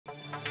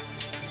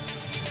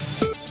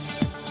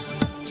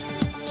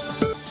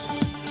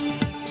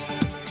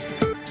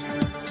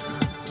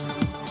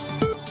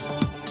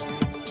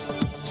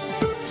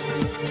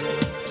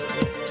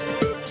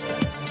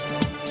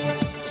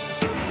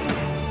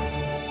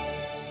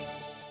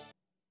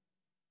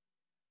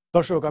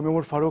দর্শক, আমি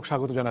ওমর ফারুক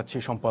স্বাগত জানাচ্ছি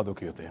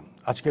সম্পাদকীয়তে।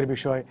 আজকের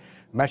বিষয়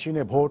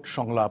মেশিনে ভোট,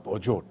 সংলাপ ও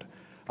জোট।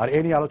 আর এ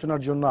নিয়ে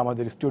আলোচনার জন্য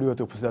আমাদের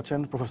স্টুডিওতে উপস্থিত আছেন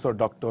professor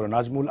doctor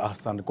Nazmul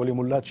Ahsan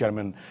Kalimullah,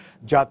 chairman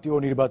জাতীয়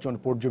নির্বাচন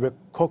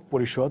পর্যবেক্ষক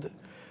পরিষদ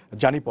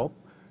জানিপব,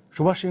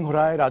 সুভাষ সিংহ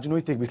রায়,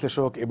 রাজনৈতিক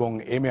বিশ্লেষক, এবং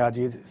এম এ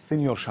আজিজ,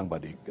 সিনিয়র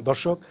সাংবাদিক।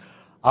 দর্শক,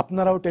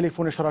 আপনারাও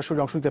টেলিফোনে সরাসরি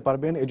অংশ নিতে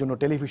পারবেন। এই জন্য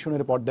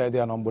টেলিভিশনের পর্দায়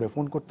দেওয়া নম্বরে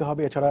ফোন করতে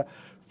হবে। এছাড়া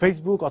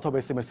ফেসবুক অথবা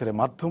SMS এর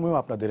মাধ্যমেও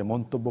আপনাদের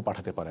মন্তব্য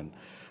পাঠাতে পারেন।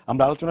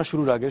 আমরা আলোচনা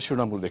শুরুর আগে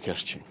শিরোনামগুলো দেখে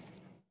আসছি।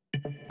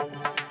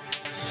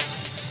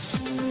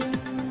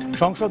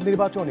 সংসদ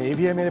নির্বাচনে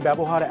EVM এর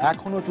ব্যবহার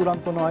এখনো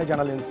চূড়ান্ত নয়,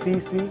 জানালেন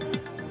সিইসি।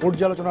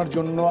 পর্যালোচনার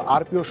জন্য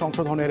আরপিও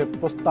সংশোধনের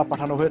প্রস্তাব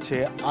পাঠানো হয়েছে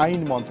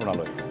আইন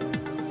মন্ত্রণালয়ে।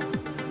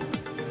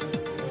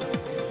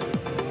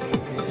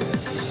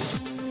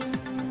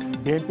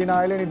 বিএনপি না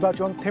এলে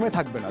নির্বাচন থেমে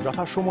থাকবে না,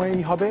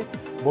 যথাসময়েই হবে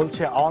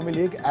বলছে আওয়ামী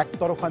লীগ।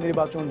 একতরফা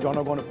নির্বাচন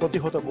জনগণ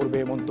প্রতিহত করবে,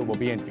 মন্তব্য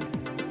বিএনপি।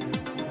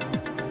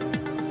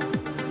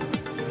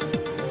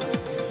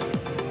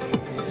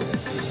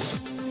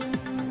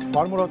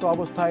 কর্মরত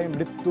অবস্থায়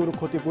মৃত্যুর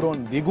ক্ষতিপূরণ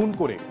দ্বিগুণ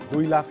করে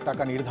 2 লাখ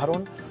টাকা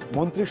নির্ধারণ,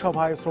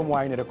 মন্ত্রিসভায় শ্রম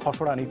আইনের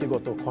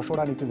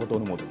খসড়া নীতিগত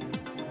অনুমোদন।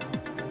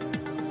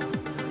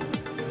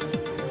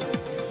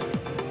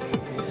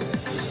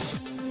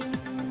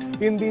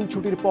 তিন দিন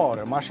ছুটির পর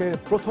মাসের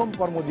প্রথম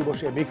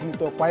কর্মদিবসে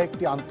বিঘ্নিত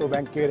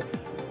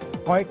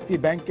কয়েকটি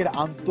ব্যাংকের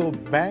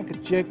আন্তঃব্যাংক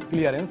চেক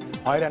ক্লিয়ারেন্স,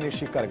 হয়রানির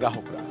শিকার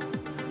গ্রাহকরা।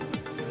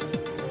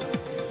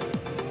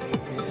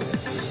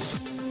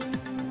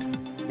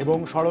 এবং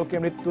সড়কে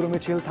মৃত্যুর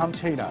মিছিল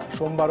থামছেই না।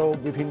 সোমবারও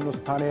বিভিন্ন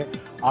স্থানে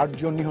 8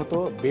 জন নিহত।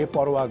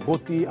 বেপরোয়া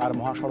গতি আর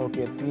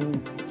মহাসড়কে 3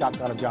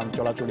 চাকার যান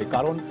চলাচলের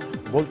কারণ,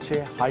 বলছে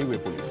হাইওয়ে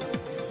পুলিশ।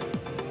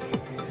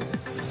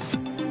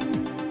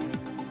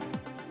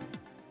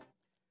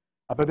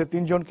 আপনাদের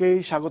তিনজনকেই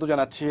স্বাগত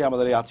জানাচ্ছি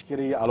আমাদের এই আজকের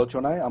এই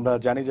আলোচনায়। আমরা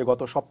জানি যে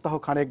গত সপ্তাহ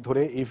খানেক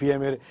ধরে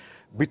EVM এর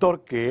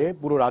বিতর্কে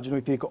পুরো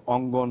রাজনৈতিক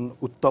অঙ্গন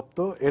উত্তপ্ত।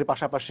 এর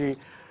পাশাপাশি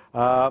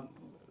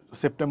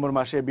সেপ্টেম্বর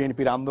মাসে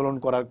বিএনপির আন্দোলন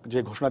করার যে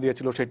ঘোষণা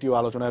দিয়েছিল সেটিও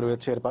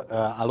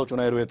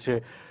আলোচনায় রয়েছে।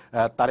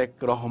 তারেক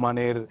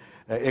রহমানের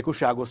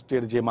 21শে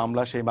আগস্টের যে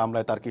মামলা, সেই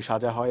মামলায় তার কি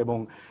সাজা হয় এবং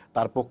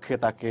তার পক্ষে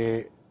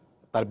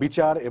তার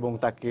বিচার, এবং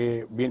তাকে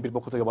বিএনপির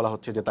পক্ষ থেকে বলা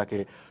হচ্ছে যে তাকে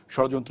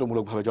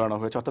ষড়যন্ত্রমূলকভাবে জড়ানো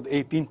হয়েছে। অর্থাৎ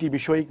এই 3টি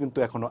বিষয়ই কিন্তু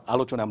এখনো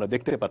আলোচনা আমরা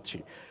দেখতে পাচ্ছি।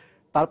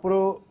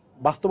 তারপরেও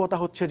বাস্তবতা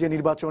হচ্ছে যে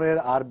নির্বাচনের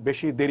আর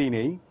বেশি দেরি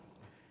নেই।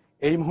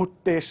 এই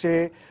মুহূর্তে এসে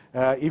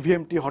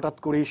EVMটি হঠাৎ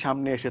করেই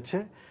সামনে এসেছে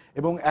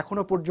এবং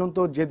এখনো পর্যন্ত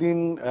যেদিন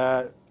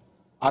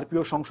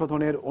আরপিও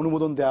সংশোধনের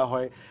অনুমোদন দেওয়া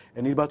হয়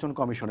নির্বাচন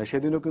কমিশনে,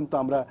 সেদিনও কিন্তু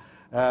আমরা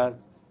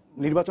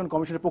নির্বাচন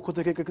কমিশনের পক্ষ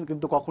থেকে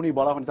কিন্তু কখনোই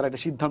বলা হয়নি তারা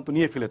একটা সিদ্ধান্ত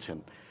নিয়ে ফেলেছেন।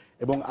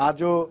 এবং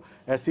আজও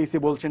সিইসি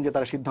বলছেন যে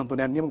তারা সিদ্ধান্ত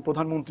নেননি, এবং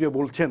প্রধানমন্ত্রীও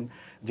বলছেন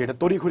যে এটা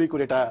তড়িঘড়ি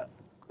করে এটা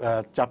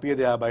চাপিয়ে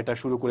দেওয়া বা এটা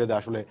শুরু করে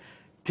দেওয়া আসলে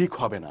ঠিক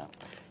হবে না।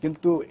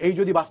 কিন্তু এই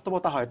যদি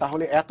বাস্তবতা হয়,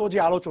 তাহলে এত যে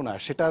আলোচনা,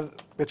 সেটার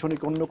পেছনে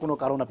অন্য কোনো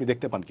কারণ আপনি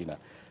দেখতে পান কিনা?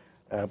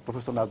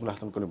 প্রফেসর নাজমুল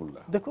হাসান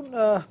কলিমুল্লাহ। দেখুন,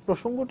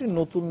 প্রসঙ্গটি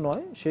নতুন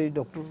নয়। সেই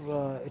ডক্টর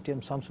ATM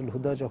শামসুল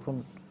হুদা যখন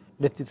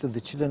নেতৃত্ব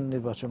দিচ্ছিলেন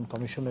নির্বাচন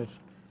কমিশনের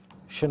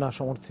সেনা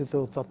সমর্থিত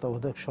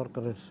তত্ত্বাবধায়ক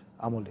সরকারের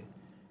আমলে,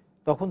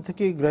 তখন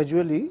থেকে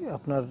গ্র্যাজুয়ালি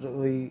আপনার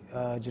ওই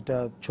যেটা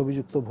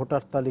ছবিযুক্ত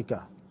ভোটার তালিকা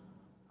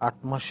 8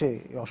 মাসে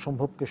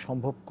অসম্ভবকে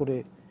সম্ভব করে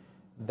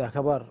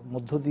দেখাবার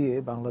মধ্য দিয়ে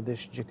বাংলাদেশ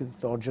যে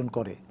কৃতিত্ব অর্জন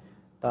করে,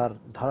 তার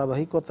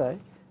ধারাবাহিকতায়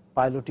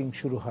পাইলটিং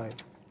শুরু হয়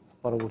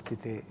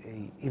পরবর্তীতে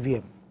এই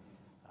EVM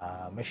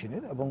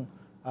মেশিনের, এবং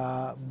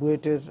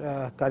বুয়েটের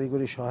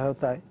কারিগরি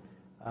সহায়তায়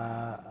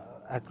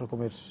এক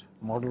রকমের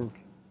মডেল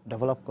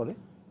ডেভেলপ করে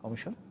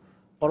কমিশন।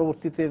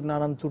 পরবর্তীতে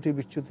নানান ত্রুটি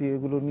বিচ্যুতি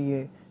এগুলো নিয়ে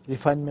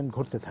রিফাইনমেন্ট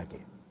ঘটতে থাকে,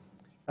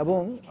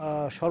 এবং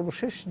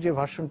সর্বশেষ যে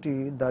ভার্সনটি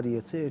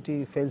দাঁড়িয়েছে এটি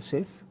ফেল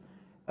সেফ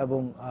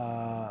এবং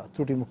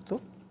ত্রুটিমুক্ত,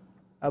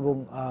 এবং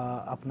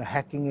আপনার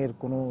হ্যাকিংয়ের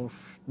কোনো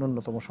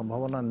ন্যূনতম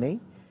সম্ভাবনা নেই,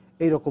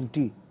 এই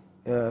রকমটি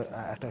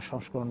একটা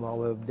সংস্করণ বা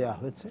অবয়ব দেওয়া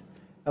হয়েছে।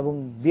 এবং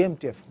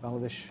BMTF,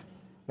 Bangladesh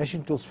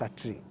machine tools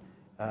factory,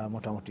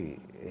 মোটামুটি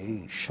এই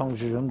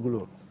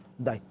সংযোজনগুলোর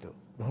দায়িত্ব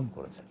গ্রহণ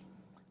করেছে,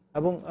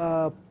 এবং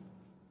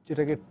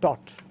যেটাকে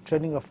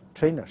ট্রেনিং অফ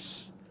ট্রেনার্স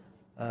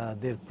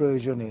দের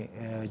প্রয়োজনে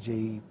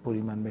যেই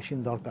পরিমাণ মেশিন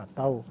দরকার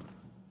তাও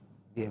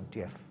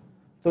BMTF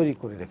তৈরি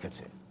করে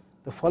রেখেছে।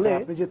 তো ফলে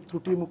আপনি যে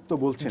ত্রুটিমুক্ত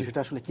বলছেন, সেটা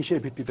আসলে কিসের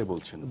ভিত্তিতে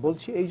বলছেন?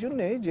 বলছি এই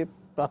জন্যে যে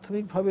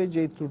প্রাথমিকভাবে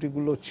যেই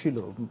ত্রুটিগুলো ছিল,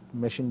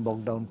 মেশিন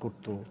বকডাউন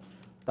করত,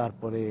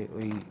 তারপরে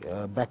ওই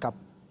ব্যাকআপ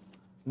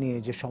নিয়ে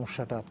যে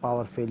সমস্যাটা,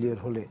 পাওয়ার ফেলিয়ার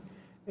হলে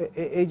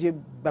এই যে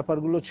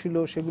ব্যাপারগুলো ছিল,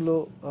 সেগুলো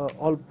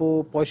অল্প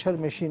পয়সার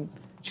মেশিন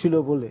ছিল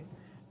বলে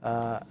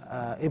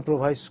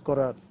ইম্প্রোভাইজ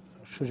করার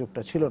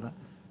সুযোগটা ছিল না।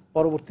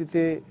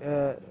 পরবর্তীতে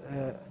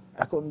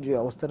এখন যে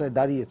অবস্থাটায়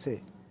দাঁড়িয়েছে,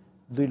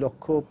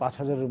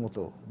 2,05,000-এর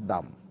মতো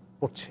দাম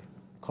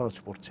খরচ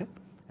পড়ছে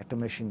একটা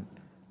মেশিন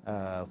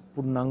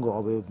পূর্ণাঙ্গ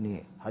অবয়ব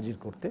নিয়ে হাজির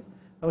করতে।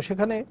 এবং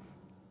সেখানে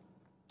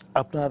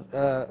আপনার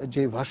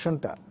যে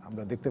ভার্সনটা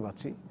আমরা দেখতে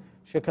পাচ্ছি,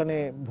 সেখানে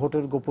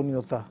ভোটের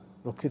গোপনীয়তা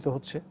রক্ষিত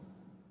হচ্ছে,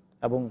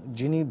 এবং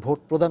যিনি ভোট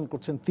প্রদান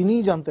করছেন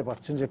তিনিই জানতে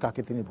পারছেন যে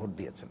কাকে তিনি ভোট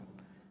দিয়েছেন।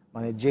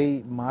 মানে যেই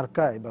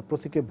মার্কায় বা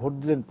প্রতীকে ভোট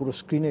দিলেন পুরো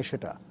স্ক্রিনে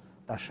সেটা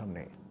তার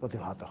সামনে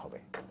প্রতিভাত হবে,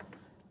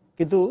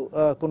 কিন্তু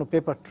কোনো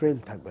পেপার ট্রেল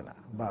থাকবে না,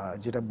 বা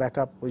যেটা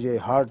ব্যাকআপ ওই যে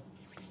হার্ড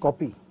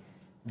কপি,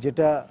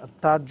 যেটা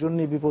তার জন্য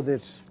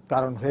বিপদের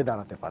কারণ হয়ে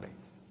দাঁড়াতে পারে।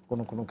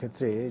 কোনো কোনো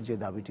ক্ষেত্রে যে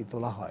দাবিটি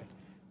তোলা হয়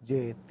যে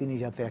তিনি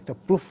যাতে একটা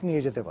প্রুফ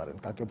নিয়ে যেতে পারেন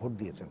কাকে ভোট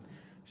দিয়েছেন,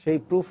 সেই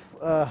প্রুফ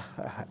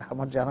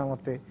আমার জানা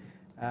মতে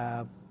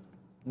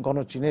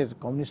গণচীনের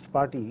কমিউনিস্ট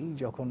পার্টি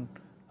যখন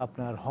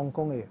আপনার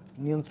হংকংয়ে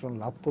নিয়ন্ত্রণ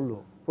লাভ করলো,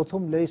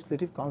 প্রথম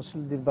লেজিসলেটিভ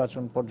কাউন্সিল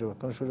নির্বাচন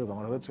পর্যবেক্ষণের সুযোগ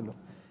আমার হয়েছিল।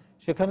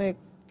 সেখানে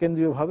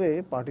কেন্দ্রীয়ভাবে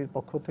পার্টির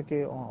পক্ষ থেকে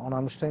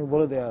অনানুষ্ঠানিক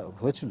বলে দেওয়া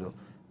হয়েছিল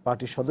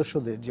পার্টির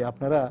সদস্যদের যে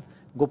আপনারা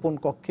গোপন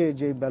কক্ষে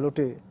যে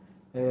ব্যালটে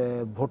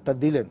ভোটটা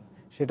দিলেন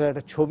সেটা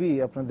একটা ছবি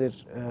আপনাদের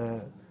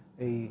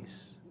এই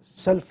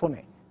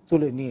সেলফোনে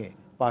তুলে নিয়ে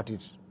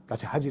পার্টির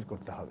কাছে হাজির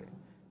করতে হবে।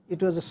 ইট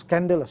ওয়াজ এ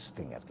স্ক্যান্ডালাস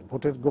থিং আর কি।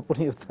 ভোটের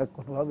গোপনীয়তা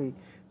কোনোভাবেই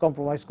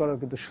কম্প্রোমাইজ করার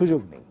কিন্তু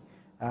সুযোগ নেই।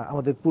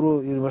 আমাদের পুরো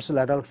ইউনিভার্সাল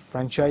অ্যাডাল্ট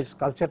ফ্র্যাঞ্চাইজ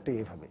কালচারটাই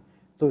এভাবে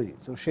তৈরি।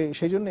 তো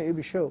সেই জন্য এই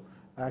বিষয়েও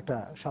একটা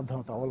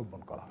সাবধানতা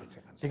অবলম্বন করা হয়েছে।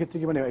 সেক্ষেত্রে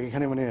কি মানে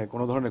এখানে মানে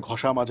কোনো ধরনের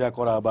ঘষা মাজা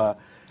করা বা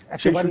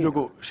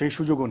সেই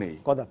সুযোগও নেই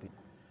কদাপি।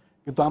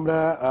 কিন্তু আমরা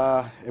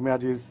এম এ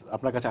আজিজ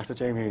আপনার কাছে আসতে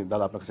চাই, আমি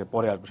দাদা আপনার কাছে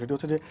পরে আসবো। সেটি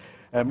হচ্ছে যে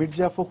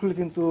মির্জা ফখরুল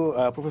কিন্তু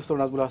প্রফেসর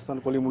নাজমুল হাসান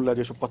কলিমুল্লাহ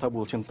যেসব কথা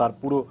বলছেন তার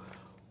পুরো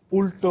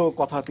উল্টো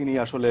কথা তিনি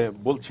আসলে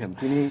বলছেন।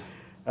 তিনি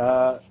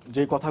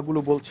যে কথাগুলো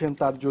বলছেন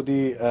তার যদি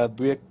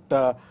দু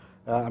একটা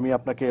আমি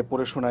আপনাকে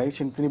পড়ে শোনাই।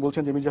 তিনি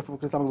বলছেন যে মির্জা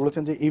ফখরুল ইসলাম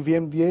বলেছেন যে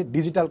ইভিএম দিয়ে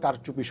ডিজিটাল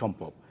কারচুপি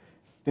সম্ভব,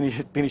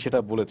 তিনি সেটা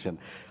বলেছেন।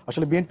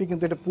 আসলে বিএনপি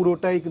কিন্তু এটা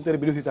পুরোটাই কিন্তু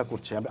এর বিরোধিতা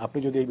করছে। আপনি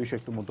যদি এই বিষয়ে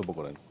একটু মন্তব্য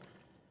করেন।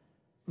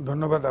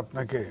 ধন্যবাদ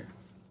আপনাকে।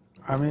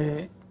 আমি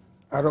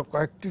আরও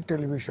কয়েকটি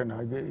টেলিভিশনে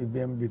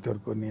ইভিএম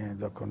বিতর্ক নিয়ে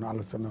যখন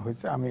আলোচনা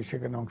হয়েছে আমি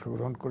সেখানে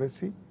অংশগ্রহণ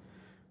করেছি।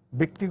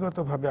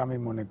 ব্যক্তিগতভাবে আমি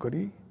মনে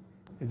করি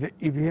যে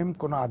ইভিএম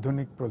কোনো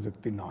আধুনিক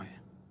প্রযুক্তি নয়।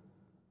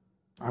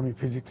 আমি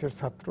ফিজিক্সের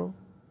ছাত্র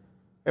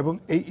এবং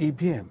এই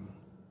ইভিএম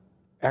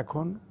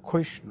এখন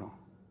ক্ষয়িষ্ণু,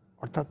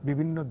 অর্থাৎ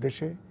বিভিন্ন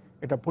দেশে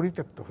এটা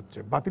পরিত্যক্ত হচ্ছে,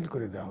 বাতিল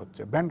করে দেওয়া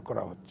হচ্ছে, ব্যান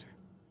করা হচ্ছে।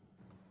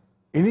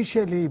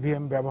 ইনিশিয়ালি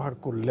ইভিএম ব্যবহার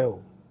করলেও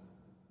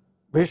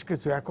বেশ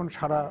কিছু, এখন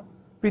সারা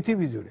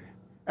পৃথিবী জুড়ে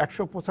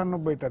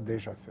 195টা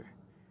দেশ আছে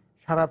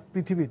সারা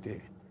পৃথিবীতে।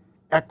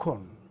 এখন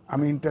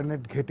আমি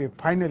ইন্টারনেট ঘেটে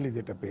ফাইনালি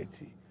যেটা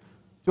পেয়েছি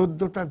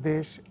 14টা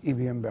দেশ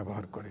ইভিএম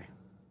ব্যবহার করে।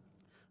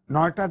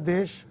 9টা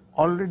দেশ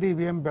অলরেডি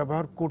ইভিএম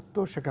ব্যবহার করতো,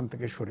 সেখান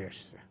থেকে সরে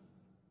আসছে।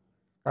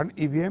 কারণ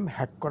ইভিএম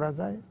হ্যাক করা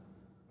যায়,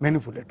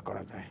 ম্যানিপুলেট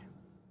করা যায়,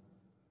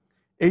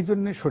 এই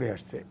জন্যে সরে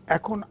আসছে।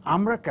 এখন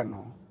আমরা কেন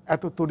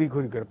এত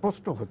তড়িঘড়ি করে?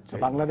 প্রশ্ন হচ্ছে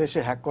বাংলাদেশে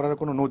হ্যাক করার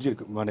কোনো নজির,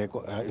 মানে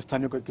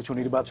স্থানীয় কিছু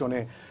নির্বাচনে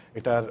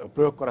এটার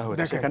প্রয়োগ করা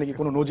হয়েছে, সেখানে কি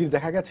কোনো নজির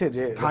দেখা গেছে?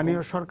 যে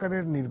স্থানীয়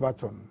সরকারের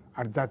নির্বাচন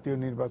আর জাতীয়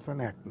নির্বাচন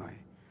এক নয়।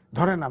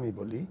 ধরেন আমি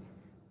বলি,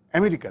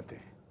 আমেরিকাতে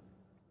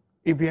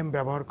ইভিএম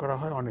ব্যবহার করা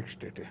হয় অনেক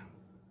স্টেটে,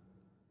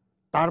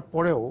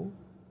 তারপরেও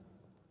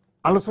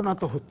আলোচনা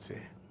তো হচ্ছে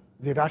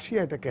যে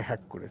রাশিয়া এটাকে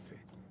হ্যাক করেছে,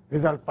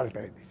 রেজাল্ট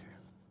পাল্টায় দিছে।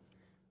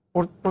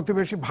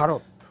 প্রতিবেশী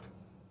ভারত,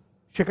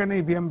 সেখানে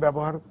ইভিএম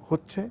ব্যবহার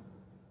হচ্ছে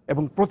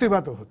এবং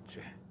প্রতিবাদও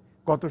হচ্ছে।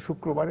 গত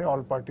শুক্রবারে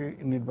all party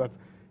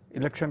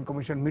election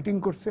commission meeting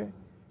করছে,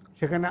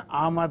 সেখানে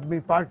আম আদমি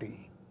পার্টি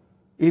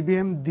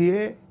ইভিএম দিয়ে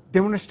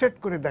ডেমনস্ট্রেট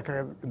করে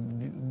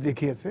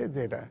দেখিয়েছে যে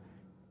এটা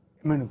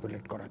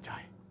ম্যানিপুলেট করা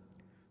যায়।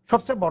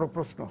 সবচেয়ে বড়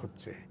প্রশ্ন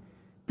হচ্ছে,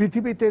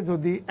 পৃথিবীতে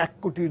যদি 1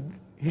 কোটির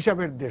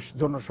হিসাবের দেশ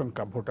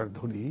জনসংখ্যা ভোটার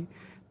ধরি,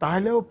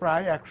 তাহলেও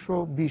প্রায়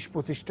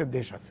 120-25টা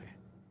দেশ আছে।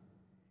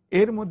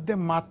 এর মধ্যে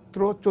মাত্র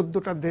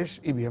 14টা দেশ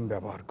ইভিএম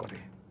ব্যবহার করে।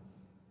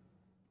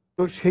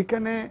 তো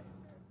সেইখানে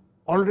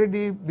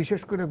অলরেডি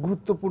বিশেষ করে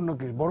গুরুত্বপূর্ণ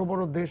কিছু বড়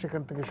বড় দেশ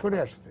এখান থেকে সরে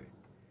আসছে।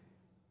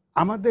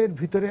 আমাদের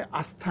ভিতরে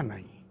আস্থা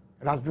নাই,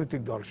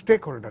 রাজনৈতিক দল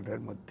স্টেক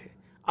হোল্ডারের মধ্যে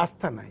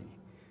আস্থা নাই।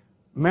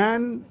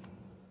 ম্যান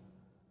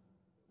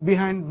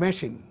বিহাইন্ড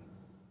মেশিন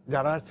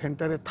যারা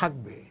সেন্টারে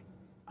থাকবে,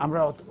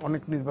 আমরা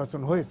অনেক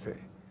নির্বাচন হয়েছে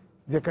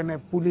যেখানে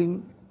পুলিং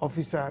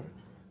অফিসার,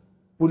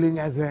 পুলিং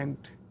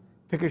এজেন্ট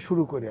থেকে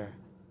শুরু করে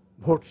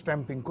ভোট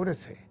স্ট্যাম্পিং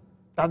করেছে,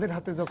 তাদের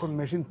হাতে যখন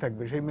মেশিন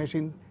থাকবে, সেই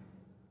মেশিন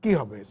কি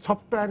হবে?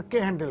 সফটওয়্যার কে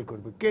হ্যান্ডেল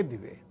করবে, কে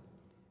দিবে,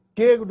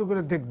 কে এগুলো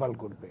করে দেখভাল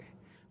করবে?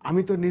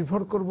 আমি তো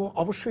নির্ভর করব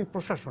অবশ্যই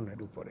প্রশাসনের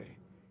উপরে,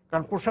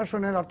 কারণ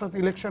প্রশাসনের অর্থাৎ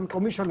ইলেকশন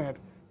কমিশনের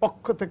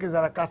পক্ষ থেকে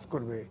যারা কাজ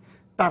করবে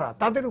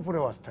তাদের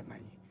উপরেও আস্থা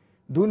নাই।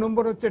 2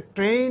 নম্বর হচ্ছে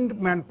ট্রেইনড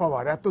ম্যান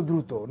পাওয়ার এত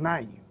দ্রুত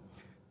নাই।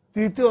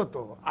 তৃতীয়ত,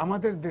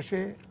 আমাদের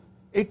দেশে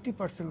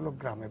 80% লোক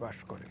গ্রামে বাস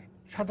করে,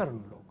 সাধারণ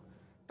লোক,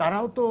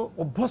 তারাও তো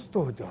অভ্যস্ত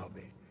হতে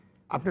হবে।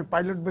 আপনি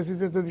পাইলট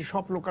বেসিসে যদি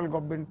সব লোকাল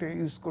গভর্নমেন্টে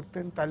ইউজ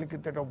করতেন তাহলে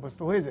কিন্তু এটা অভ্যস্ত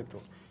হয়ে যেত।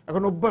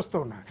 এখন অভ্যস্ত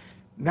না।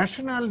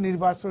 ন্যাশনাল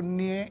নির্বাচন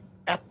নিয়ে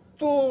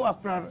এত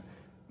আপনার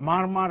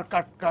মার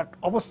কাট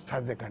অবস্থা,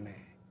 যেখানে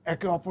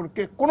একে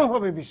অপরকে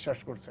কোনোভাবে বিশ্বাস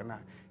করছে না,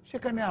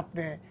 সেখানে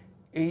আপনি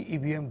এই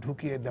ইভিএম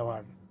ঢুকিয়ে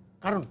দেওয়ার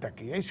কারণটা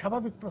কি? এই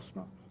স্বাভাবিক প্রশ্ন।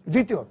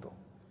 দ্বিতীয়ত,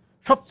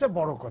 সবচেয়ে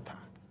বড় কথা,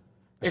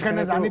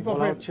 এখানে জানি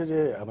বলা হচ্ছে যে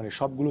মানে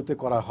সবগুলোতে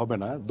করা হবে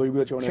না,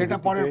 দৈবীয় চরণের সেটা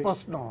পরের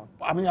প্রশ্ন।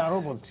 আমি আরো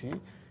বলছি,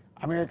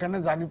 আমি এখানে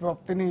জানি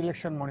তিনি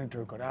ইলেকশন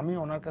মনিটর করে, আমি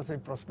ওনার কাছে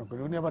প্রশ্ন করি,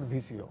 উনি আবার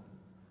ভিসিও।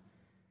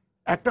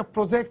 একটা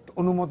প্রজেক্ট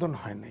অনুমোদন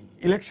হয় নাই,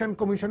 ইলেকশন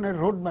কমিশনের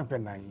রোড ম্যাপে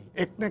নাই,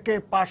 একনেকে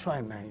পাস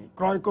হয় নাই,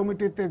 ক্রয়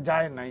কমিটিতে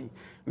যায় নাই,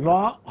 ল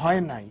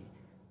হয় নাই,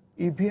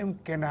 ইভিএম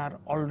কেনার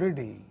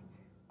অলরেডি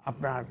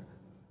আপনার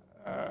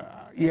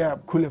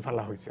খুলে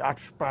ফেলা হয়েছে,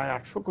 প্রায়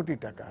 800 কোটি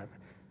টাকার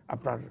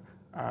আপনার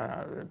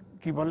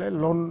কি বলে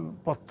লোন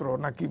পত্র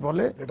না কি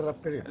বলে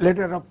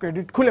লেটার অফ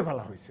ক্রেডিট খুলে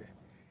ফেলা হয়েছে।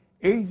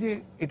 এই যে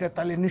এটা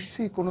তাহলে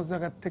নিশ্চয়ই কোনো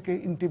জায়গার থেকে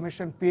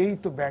ইন্টিমেশন পেয়েই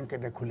তো ব্যাংক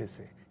এটা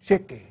খুলেছে।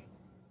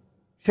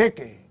 সে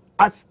কে?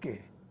 আজকে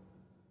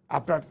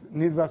আপনার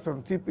নির্বাচন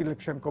চিফ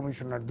ইলেকশন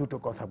কমিশনার দুটো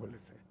কথা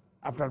বলেছে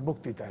আপনার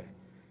বক্তৃতায়।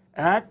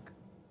 এক,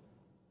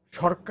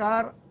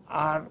 সরকার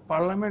আর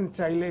পার্লামেন্ট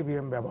চাইলে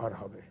ইভিএম ব্যবহার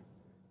হবে।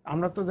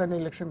 আমরা তো জানি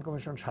ইলেকশন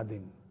কমিশন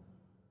স্বাধীন,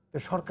 তো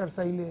সরকার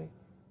চাইলে,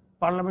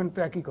 পার্লামেন্ট তো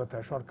একই কথা,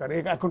 সরকার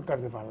এখনকার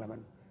যে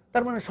পার্লামেন্ট,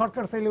 তার মানে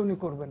সরকার চাইলে উনি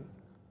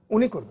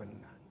করবেন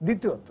না।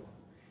 দ্বিতীয়ত,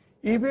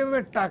 ইভিএম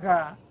এর টাকা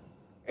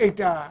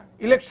এইটা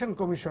ইলেকশন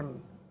কমিশন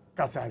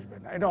কাছে আসবে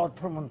না, এটা অর্থ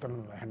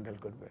মন্ত্রণালয় হ্যান্ডেল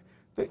করবে।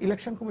 তো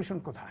ইলেকশন কমিশন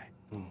কোথায়?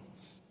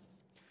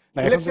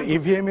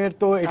 ইভিএম এর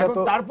তো এটা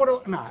তো তারপরে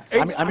না,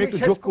 আমি একটু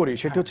যোগ করি,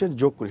 সেটা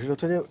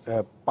হচ্ছে যে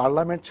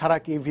পার্লামেন্ট ছাড়া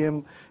কি ইভিএম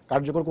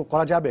কার্যকর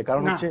করা যাবে?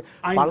 কারণ হচ্ছে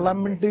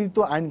পার্লামেন্টেই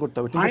তো আইন করতে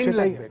হবে।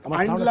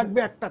 আইন লাগবে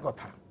একটা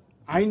কথা,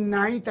 আইন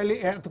নাই তাহলে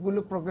এতগুলো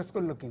প্রোগ্রেস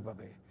করলো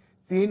কিভাবে?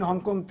 চীন,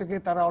 হংকং থেকে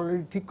তারা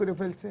অলরেডি ঠিক করে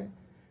ফেলছে।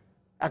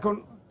 এখন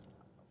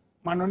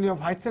মাননীয়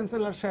ভাইস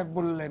চ্যান্সেলর সাহেব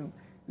বললেন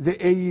যে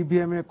এই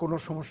ইভিএম এ কোনো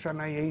সমস্যা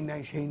নাই, এই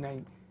নাই সেই নাই।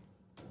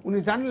 উনি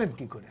জানলেন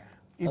কি করে?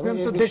 ইভিএম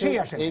তো দেশেই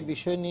আসে। এই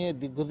বিষয় নিয়ে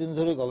দীর্ঘদিন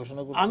ধরে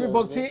গবেষণা করছি। আমি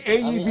বলছি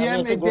এই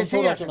ইভিএম এই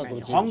দেশেই আসে,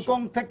 হংকং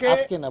থেকে,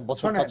 আজকে না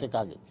বছর পাঁচেক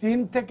আগে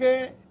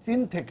চীন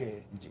থেকে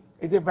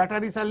এই যে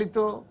ব্যাটারি চালিত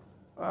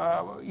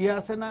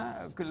আছে না,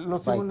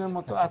 লসিমনের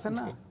মতো আছে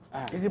না,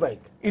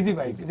 ইজি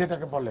বাইক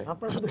যেটাকে বলে,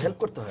 আপনারা শুধু হেল্প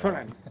করতে হয়।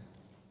 শোনেন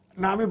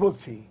না, আমি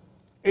বলছি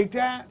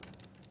এইটা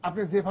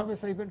আপনি যেভাবে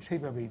চাইবেন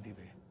সেইভাবেই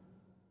দিবে।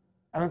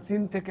 এখন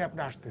চীন থেকে আপনি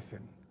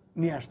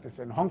নিয়ে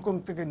আসতেছেন, হংকং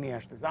থেকে নিয়ে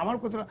আসতেছেন। আমার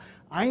কথা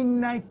আইন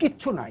নাই,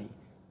 কিচ্ছু নাই।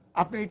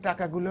 আপনি এই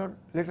টাকাগুলোর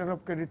লেটার অফ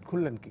ক্রেডিট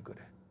খুললেন কি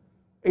করে?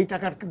 এই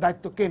টাকার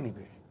দায়িত্ব কে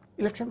নিবে?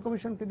 ইলেকশন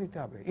কমিশনকে নিতে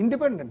হবে,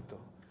 ইন্ডিপেন্ডেন্ট তো।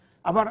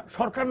 আবার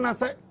সরকার না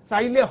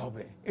চাইলে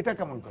হবে, এটা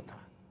কেমন কথা?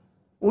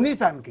 উনি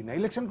চান কিনা,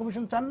 ইলেকশন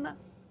কমিশন চান না।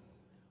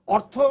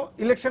 অর্থ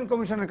ইলেকশন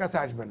কমিশনের কাছে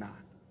আসবে না,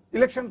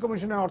 ইলেকশন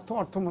কমিশনের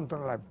অর্থ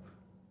মন্ত্রণালয়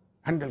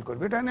হ্যান্ডেল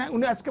করবে, এটা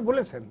উনি আজকে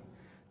বলেছেন।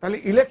 তাহলে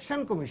ইলেকশন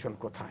কমিশন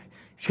কোথায়?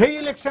 সেই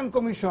ইলেকশন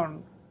কমিশন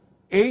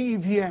এই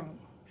ইভিএম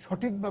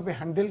সঠিকভাবে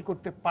হ্যান্ডেল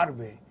করতে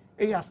পারবে,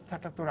 এই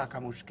আস্থাটা তো রাখা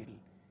মুশকিল।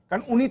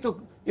 কারণ উনি তো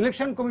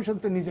ইলেকশন কমিশন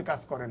তো নিজে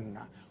কাজ করেন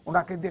না,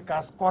 ওনাকে দিয়ে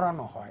কাজ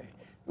করানো হয়।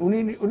 উনি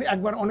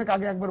অনেক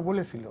আগে একবার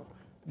বলেছিল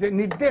যে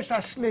নির্দেশ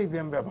আসলে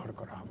ইভিএম ব্যবহার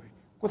করা হবে।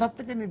 কোথার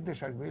থেকে নির্দেশ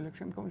আসবে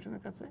ইলেকশন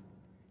কমিশনের কাছে?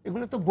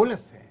 এগুলো তো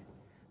বলেছে।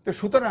 তো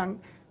সুতরাং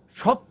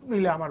সব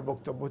মিলে আমার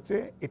বক্তব্য হচ্ছে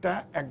এটা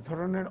এক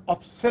ধরনের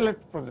অবসলেট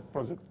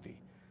প্রযুক্তি।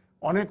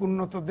 অনেক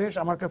উন্নত দেশ,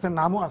 আমার কাছে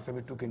নামও আছে,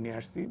 বিটুকে নিয়ে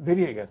আসছি,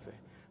 বেরিয়ে গেছে।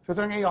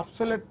 সুতরাং এই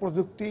অবসলেট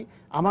প্রযুক্তি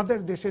আমাদের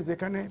দেশে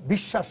যেখানে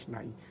বিশ্বাস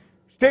নাই,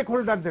 স্টেক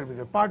হোল্ডারদের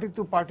ভিতরে পার্টি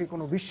টু পার্টি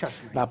কোনো বিশ্বাস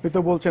নাই। আপনি তো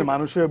বলছেন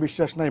মানুষের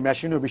বিশ্বাস নাই,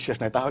 মেশিনেও বিশ্বাস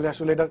নাই, তাহলে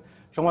আসলে এটার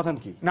সমাধান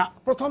কি? না,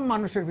 প্রথম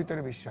মানুষের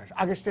ভিতরে বিশ্বাস,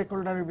 আগে স্টেক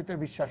হোল্ডারের ভিতরে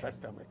বিশ্বাস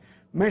আসতে হবে।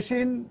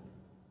 মেশিন,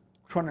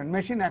 শোনেন,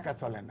 মেশিন একা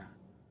চলে না,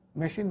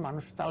 মেশিন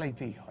মানুষ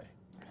চালাইতেই হয়।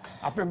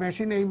 আপনি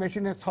এই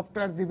মেশিনের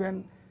সফটওয়্যার দিবেন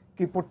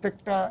কি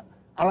প্রত্যেকটা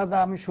আলাদা?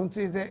 আমি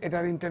শুনছি যে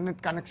এটার ইন্টারনেট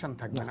কানেকশন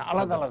থাকবে না,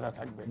 আলাদা আলাদা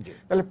থাকবে।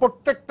 তাহলে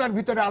প্রত্যেকটার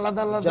ভিতরে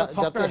আলাদা আলাদা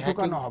সফটওয়্যার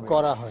ঢোকানো হবে।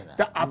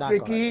 তা আপনি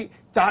কি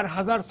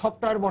 4000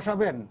 সফটওয়্যার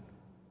বসাবেন?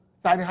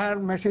 4000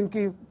 মেশিন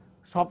কি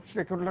সব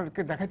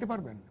স্টেকহোল্ডারকে দেখাইতে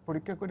পারবেন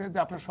পরীক্ষা করে যে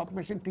আপনার সব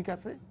মেশিন ঠিক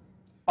আছে?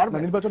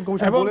 নির্বাচন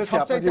কমিশন বলেছে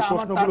আপনার যে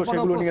প্রশ্নগুলো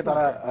সেগুলো নিয়ে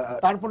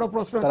তারপরে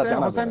প্রশ্ন হচ্ছে,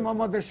 হোসেন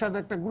মোহাম্মদ এরশাদ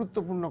একটা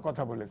গুরুত্বপূর্ণ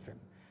কথা বলেছেন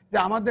যে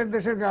আমাদের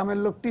দেশের গ্রামের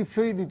লোক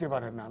টিপসই দিতে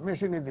পারে না,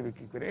 মেশিনে দিবে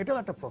কি করে? এটাও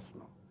একটা প্রশ্ন।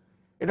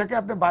 এটাকে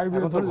আপনি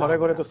ঘরে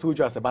ঘরে তো সুইচ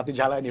আছে, বাতি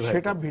জ্বালায়নি,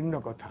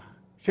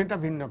 সেটা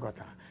ভিন্ন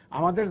কথা।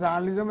 আমাদের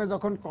জার্নালিজমে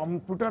যখন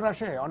কম্পিউটার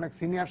আসে, অনেক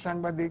সিনিয়র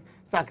সাংবাদিক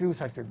চাকরিও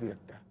ছাড়ছে দুই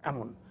একটা,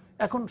 এমন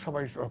এখন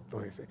সবাই রপ্ত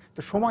হয়েছে। তো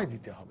সময়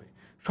দিতে হবে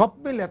সব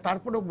মিলে।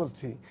 তারপরেও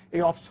বলছি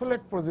এই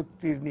অবসলেট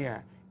প্রযুক্তির নিয়ে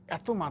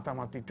এত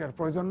মাতামাতিটার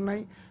প্রয়োজন নাই।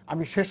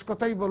 আমি শেষ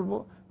কথাই বলবো,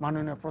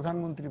 মাননীয়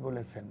প্রধানমন্ত্রী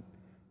বলেছেন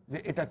যে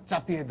এটা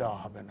চাপিয়ে দেওয়া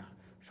হবে না।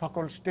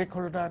 সকল স্টেক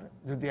হোল্ডার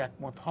যদি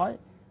একমত হয়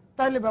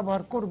তাহলে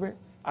ব্যবহার করবে,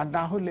 আর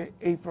না হলে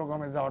এই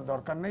প্রোগ্রামে যাওয়ার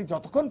দরকার নেই,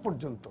 যতক্ষণ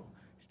পর্যন্ত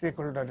স্টেক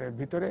হোল্ডারের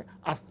ভিতরে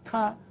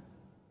আস্থা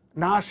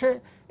না আসে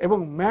এবং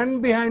ম্যান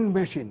বিহাইন্ড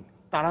মেশিন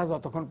তারা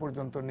যতক্ষণ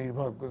পর্যন্ত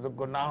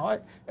নির্ভরযোগ্য না হয়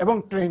এবং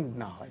ট্রেন্ড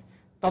না হয়,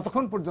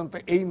 ততক্ষণ পর্যন্ত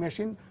এই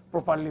মেশিন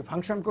প্রপারলি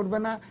ফাংশন করবে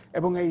না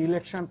এবং এই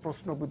ইলেকশন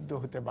প্রশ্নবিদ্ধ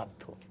হতে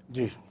বাধ্য।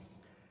 জি,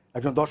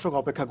 একজন দর্শক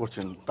অপেক্ষা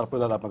করছেন, তারপরে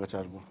দাদা আপনার কাছে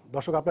আসবো।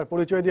 দর্শক, আপনার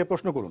পরিচয় দিয়ে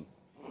প্রশ্ন করুন।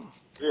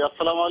 জি,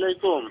 আসসালামু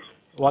আলাইকুম।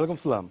 ওয়ালাইকুম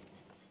সালাম।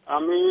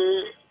 আমি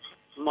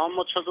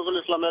মোহাম্মদ শফিকুল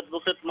ইসলাম,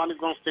 অ্যাডভোকেট,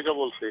 মানিকগঞ্জ থেকে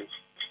বলছি।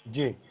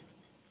 জি,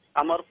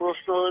 আমার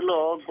প্রশ্ন হলো,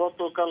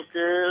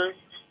 গতকালকে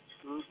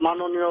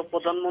মাননীয়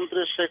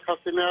প্রধানমন্ত্রী শেখ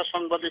হাসিনা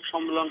সাংবাদিক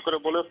সম্মেলন করে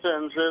বলেছেন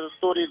যে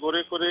তড়ি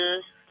ঘড়ি করে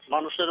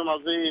মানুষের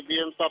মাঝে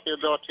ইভিএম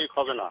চাপিয়ে দেওয়া ঠিক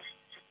হবে না।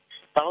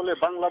 তাহলে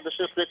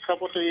বাংলাদেশের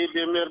প্রেক্ষাপটে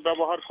ইভিএম এর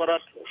ব্যবহার করা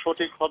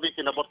সঠিক হবে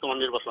কিনা বর্তমান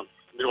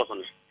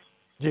নির্বাচনে?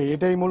 যে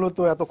এটাই মূলত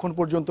এতক্ষণ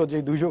পর্যন্ত যে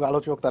দুইজন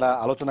আলোচক তারা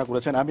আলোচনা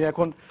করেছেন। আমি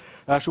এখন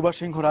সুভাষ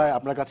সিংহ রায়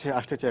আপনার কাছে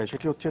আসতে চাই।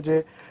 সেটি হচ্ছে যে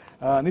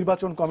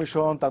নির্বাচন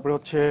কমিশন, তারপরে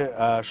হচ্ছে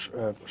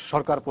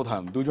সরকার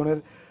প্রধান, দুইজনের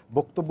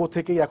বক্তব্য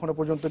থেকেই এখনো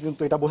পর্যন্ত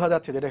কিন্তু এটা বোঝা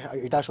যাচ্ছে যে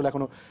এটা আসলে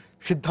এখনো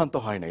সিদ্ধান্ত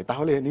হয় নাই।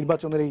 তাহলে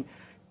নির্বাচনের এই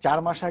 4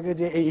 মাস আগে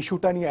যে এই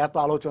ইস্যুটা নিয়ে এত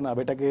আলোচনা,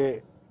 এটাকে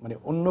মানে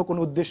অন্য কোনো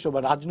উদ্দেশ্য বা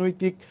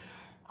রাজনৈতিক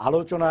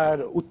আলোচনার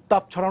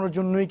উত্তাপ ছড়ানোর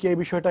জন্যই কি এই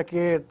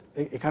বিষয়টাকে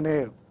এখানে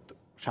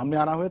সামনে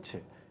আনা হয়েছে?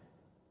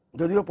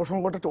 যদিও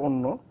প্রসঙ্গটা একটু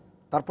অন্য,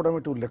 তারপরে আমি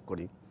একটু উল্লেখ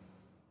করি।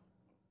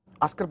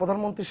 আজকের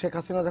প্রধানমন্ত্রী শেখ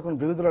হাসিনা যখন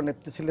বিরোধী দলের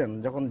নেত্রী ছিলেন,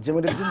 যখন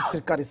জমিরুদ্দিন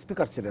সিরকার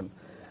স্পিকার ছিলেন,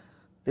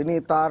 তিনি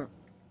তার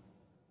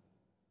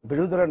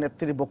বিরোধী দলের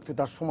নেত্রীর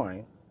বক্তৃতার সময়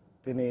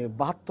তিনি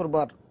 72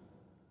 বার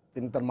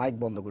তিনি তার মাইক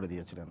বন্ধ করে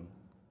দিয়েছিলেন।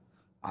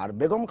 আর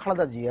বেগম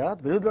খালেদা জিয়া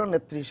বিরোধী দলের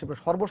নেত্রী হিসেবে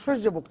সর্বশেষ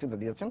যে বক্তৃতা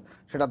দিয়েছেন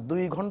সেটা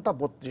 2 ঘন্টা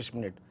 32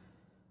 মিনিট।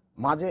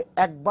 মাঝে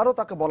একবারও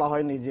তাকে বলা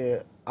হয়নি যে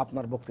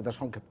আপনার বক্তৃতা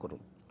সংক্ষেপ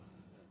করুন।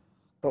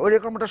 তো ওই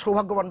রকম একটা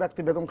সৌভাগ্যবান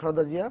ব্যক্তি বেগম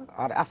খালেদা জিয়া।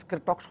 আর আজকের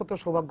টক শোতে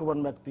সৌভাগ্যবান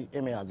ব্যক্তি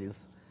এম.এ. আজিজ।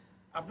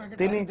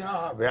 তিনি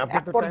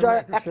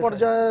এক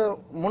পর্যায়ে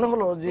মনে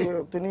হলো যে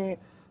তিনি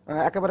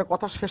একেবারে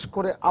কথা শেষ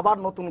করে আবার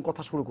নতুন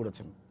কথা শুরু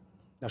করেছেন।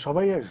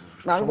 সবাই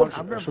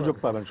সুযোগ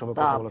পাবেন,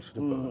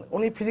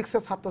 উনি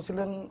ফিজিক্সের ছাত্র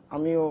ছিলেন,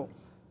 আমিও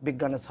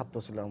বিজ্ঞানের ছাত্র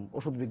ছিলাম,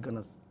 ওষুধ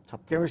বিজ্ঞানের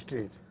ছাত্র,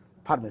 কেমিস্ট্রির,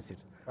 ফার্মেসির।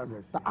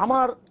 তা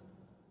আমার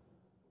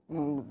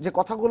যে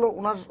কথাগুলো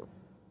ওনার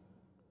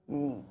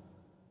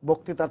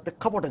বক্তৃতার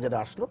প্রেক্ষাপটে যেটা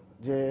আসলো,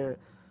 যে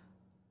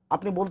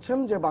আপনি বলছেন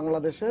যে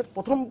বাংলাদেশের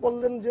প্রথম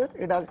বললেন যে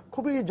এটা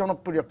খুবই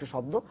জনপ্রিয় একটি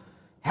শব্দ,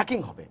 হ্যাকিং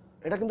হবে।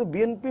 এটা কিন্তু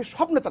বিএনপির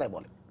সব নেতারাই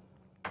বলে,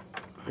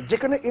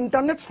 যেখানে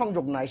ইন্টারনেট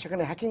সংযোগ নাই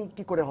সেখানে হ্যাকিং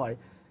কি করে হয়।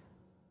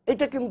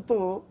 এটা কিন্তু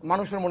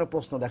মানুষের মনে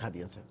প্রশ্ন দেখা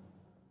দিয়েছে।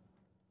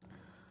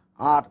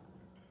 আর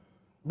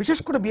বিশেষ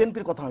করে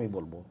বিএনপির কথা আমি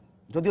বলবো,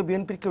 যদিও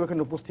বিএনপির কেউ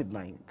এখানে উপস্থিত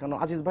নাই, কারণ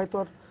আজিজ ভাই তো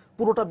আর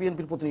পুরোটা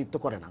বিএনপির প্রতিনিধিত্ব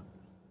করে না,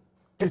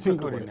 কিছুই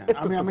করি না,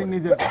 আমি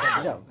নিজে।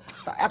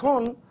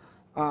 এখন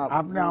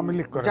আপনি আওয়ামী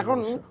লীগ করেন, যখন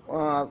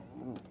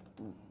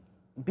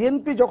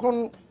বিএনপি যখন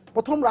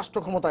প্রথম রাষ্ট্র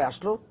ক্ষমতায়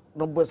আসলো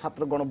 90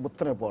 ছাত্র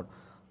গণঅভ্যুত্থানের পর,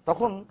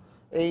 তখন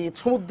এই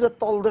সমুদ্রের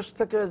তলদেশ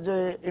থেকে যে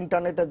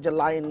ইন্টারনেটের যে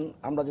লাইন,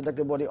 আমরা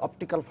যেটাকে বলি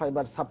অপটিক্যাল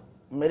ফাইবার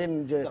সাবমেরিন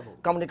যে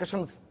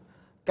কমিউনিকেশন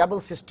কেবল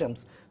সিস্টেমস,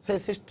 সেই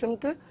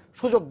সিস্টেমকে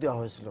সুযোগ দেওয়া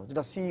হয়েছিল,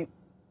 যেটা সি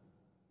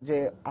যে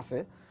আছে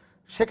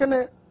সেখানে।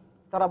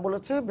 তারা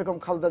বলেছে, বেগম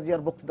খালেদা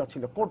জিয়ার বক্তৃতা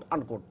ছিল কোট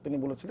আনকোট, তিনি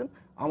বলেছিলেন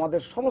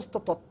আমাদের সমস্ত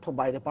তথ্য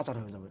বাইরে পাচার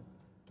হয়ে যাবে।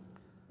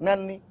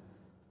 নেননি।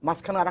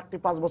 মাঝখানে আর একটি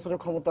 5 বছরের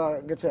ক্ষমতা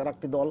গেছে আর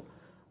একটি দল,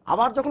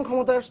 আবার যখন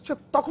ক্ষমতায় এসছে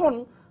তখন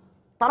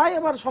তারাই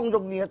আবার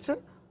সংযোগ নিয়েছে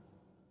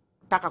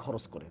টাকা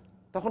খরচ করে।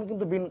 তখন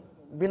কিন্তু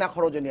বিনা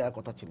খরচে নেওয়ার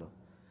কথা ছিল।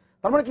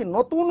 তার মানে কি,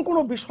 নতুন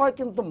কোনো বিষয়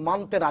কিন্তু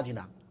মানতে রাজি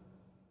না।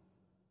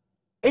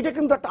 এটা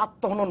কিন্তু একটা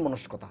আত্মহনন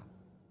মনস্কতা।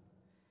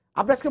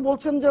 আপনি আজকে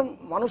বলছেন যে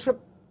মানুষের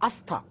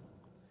আস্থা,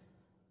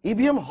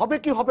 ইভিএম হবে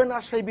কি হবে না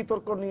সেই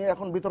বিতর্ক নিয়ে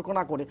এখন বিতর্ক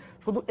না করে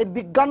শুধু এই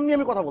বিজ্ঞান নিয়ে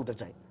আমি কথা বলতে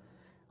চাই।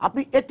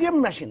 আপনি এটিএম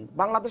মেশিন,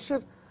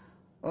 বাংলাদেশের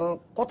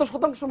কত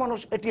শতাংশ মানুষ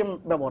এটিএম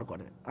ব্যবহার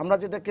করে? আমরা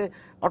যেটাকে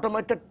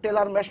অটোমেটেড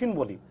টেলার মেশিন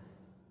বলি,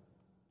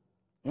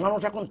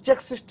 মানুষ এখন চেক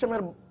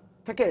সিস্টেমের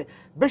থেকে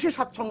বেশি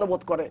স্বাচ্ছন্দ্য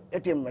বোধ করে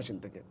এটিএম মেশিন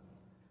থেকে।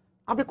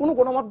 আপনি কোনো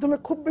গণমাধ্যমে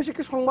খুব বেশি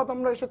কি সংবাদ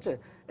আমরা এসেছে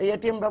এই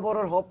এটিএম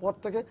ব্যবহারের হওয়ার পর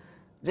থেকে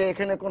যে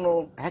এখানে কোনো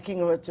হ্যাকিং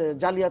হয়েছে,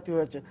 জালিয়াতি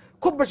হয়েছে?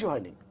 খুব বেশি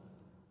হয়নি।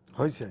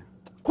 হয়েছে?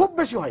 খুব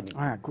বেশি হয়নি।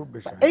 হ্যাঁ, খুব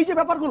বেশি। এই যে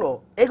ব্যাপারগুলো,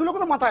 এগুলো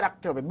কিন্তু মাথায়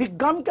রাখতে হবে,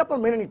 বিজ্ঞানকে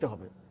আপনার মেনে নিতে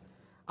হবে।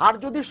 আর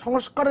যদি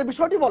সংস্কারের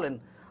বিষয়টি বলেন,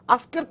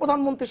 আজকের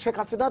প্রধানমন্ত্রী শেখ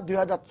হাসিনা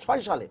 2006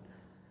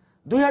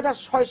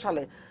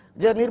 সালে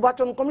যে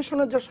নির্বাচন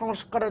কমিশনের যে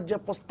সংস্কারের যে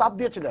প্রস্তাব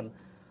দিয়েছিলেন,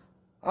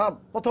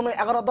 প্রথমে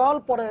 11 দল,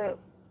 পরে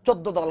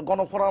 14 দল,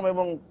 গণফোরাম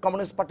এবং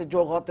কমিউনিস্ট পার্টি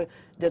যোগ হতে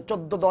যে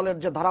 14 দলের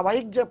যে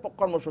ধারাবাহিক যে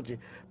কর্মসূচি,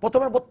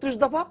 প্রথমে 32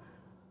 দফা,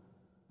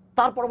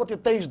 তার পরবর্তী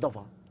 23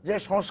 দফা যে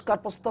সংস্কার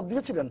প্রস্তাব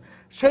দিয়েছিলেন,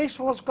 সেই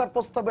সংস্কার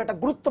প্রস্তাবে একটা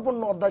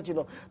গুরুত্বপূর্ণ অধ্যায় ছিল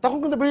তখন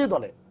কিন্তু বিরোধী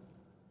দলে।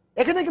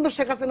 এখানে কিন্তু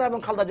শেখ হাসিনা এবং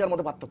খালেদা জিয়ার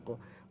মধ্যে পার্থক্য।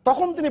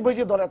 তখন তিনি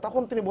বিরোধী দলে,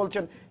 তখন তিনি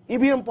বলছেন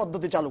ইভিএম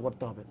পদ্ধতি চালু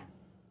করতে হবে,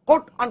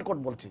 কোট আনকোট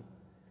বলছি।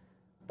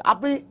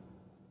 আপনি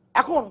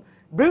এখন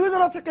বিরোধী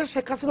দল থেকে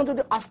শেখ হাসিনা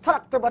যদি আস্থা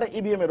রাখতে পারে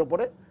ইভিএম এর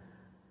উপরে,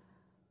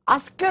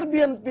 আজকের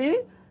বিএনপি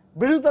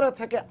বিরোধী দলের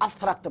থেকে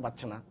আস্থা রাখতে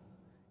পারছে না।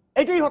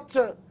 এটাই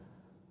হচ্ছে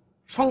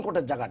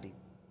সংকটের জায়গাটি।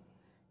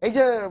 এই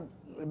যে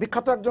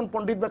বিখ্যাত একজন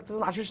পণ্ডিত ব্যক্তি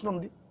আশিস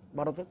নন্দী,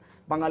 ভারতের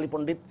বাঙালি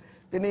পণ্ডিত,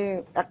 তিনি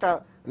একটা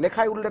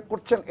লেখায় উল্লেখ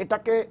করছেন,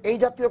 এটাকে এই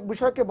জাতীয়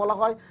বিষয়কে বলা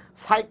হয়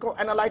সাইকো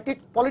অ্যানালাইটিক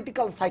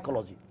পলিটিক্যাল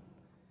সাইকোলজি।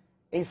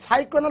 এই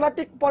সাইকো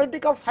অ্যানালাইটিক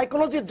পলিটিক্যাল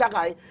সাইকোলজির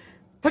জায়গায়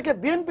থেকে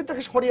বিএনপি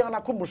থেকে সরিয়ে আনা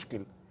খুব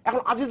মুশকিল।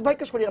 এখন আজিজ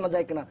ভাইকে সরিয়ে আনা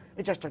যায় কিনা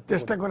এই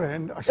চেষ্টা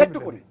করেন, একটু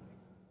করি।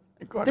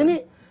 তিনি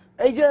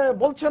এই যে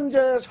বলছেন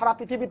যে সারা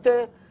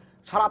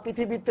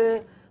পৃথিবীতে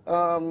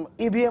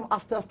ইভিএম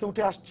আস্তে আস্তে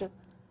উঠে আসছে,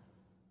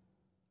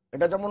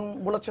 এটা যেমন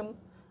বলেছেন।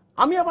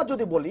 আমি আবার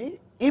যদি বলি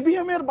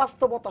ইভিএম এর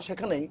বাস্তবতা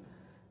সেখানেই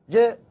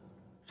যে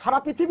সারা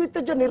পৃথিবীতে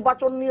যে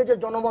নির্বাচন নিয়ে যে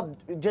জনমত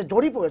যে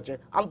জরিপ হয়েছে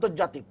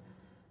আন্তর্জাতিক,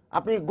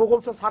 আপনি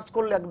গুগলসে সার্চ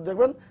করলে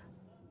দেখবেন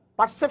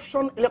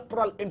পারসেপশন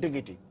ইলেকটোরাল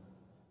ইন্টিগ্রিটি,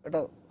 এটা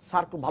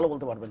স্যার খুব ভালো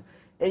বলতে পারবেন।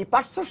 এই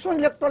পারসেপশন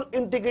ইলেকটোরাল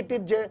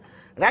ইন্টিগ্রিটির যে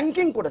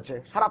র্যাঙ্কিং করেছে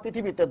সারা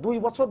পৃথিবীতে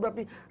 2 বছর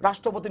ব্যাপী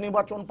রাষ্ট্রপতি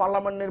নির্বাচন,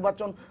 পার্লামেন্ট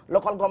নির্বাচন,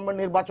 লোকাল গভর্নমেন্ট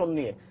নির্বাচন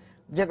নিয়ে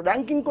যে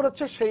র্যাঙ্কিং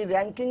করেছে, সেই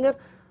র্যাঙ্কিংয়ের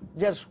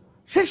যে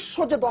শীর্ষ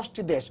যে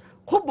 10টি দেশ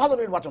খুব ভালো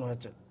নির্বাচন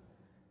হয়েছে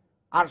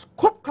আর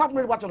খুব খারাপ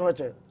নির্বাচন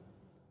হয়েছে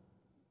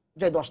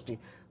যে 10টি,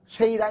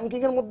 সেই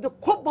র্যাঙ্কিংয়ের মধ্যে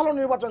খুব ভালো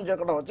নির্বাচন যে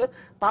কটা হয়েছে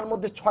তার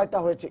মধ্যে 6টা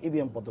হয়েছে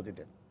ইভিএম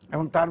পদ্ধতিতে।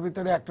 এবং তার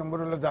ভিতরে 1 নম্বর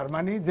হলো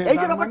জার্মানি, যে এই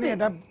যে জার্মানি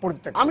এটা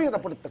পরিত্যাগ, আমি এটা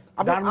পরিত্যাগ,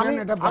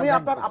 আমি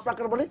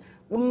আপনাকে বলি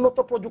উন্নত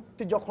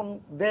প্রযুক্তি যখন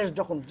দেশ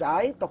যখন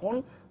যায়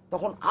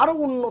তখন আরো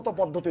উন্নত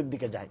পদ্ধতির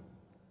দিকে যায়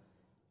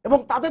এবং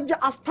তাদের যে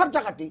আস্থার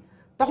জায়গাটি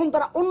তখন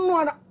তারা অন্য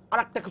আর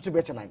একটা কিছু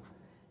বেছে নেয়।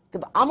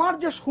 কিন্তু আমার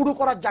যে শুরু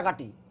করার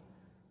জায়গাটি,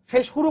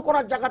 সেই শুরু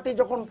করার জায়গাটি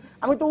যখন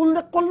আমি তো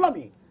উল্লেখ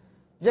করলামই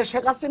যে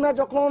শেখ হাসিনা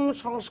যখন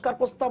সংস্কার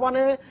প্রস্তাব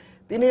আনে,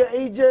 তিনি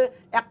এই যে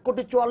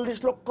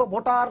 1,44,00,000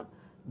 ভোটার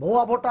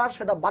ভুয়া ভোটার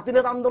সেটা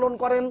বাতিলের আন্দোলন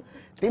করেন,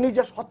 তিনি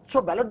যে স্বচ্ছ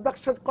ব্যালট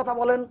বাক্সের কথা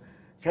বলেন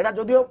সেটা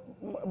যদিও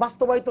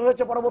বাস্তবায়িত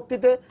হয়েছে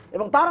পরবর্তীতে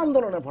এবং তার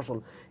আন্দোলনের ফসল,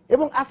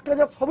 এবং আজকে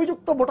যে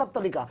ছবিযুক্ত ভোটার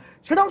তালিকা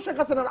সেটাও শেখ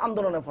হাসিনার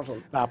আন্দোলনের ফসল।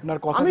 আপনার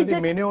কথা যদি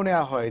মেনেও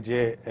নেওয়া হয় যে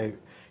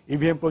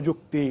ইভিএম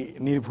প্রযুক্তি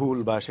নির্ভুল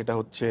বা সেটা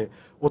হচ্ছে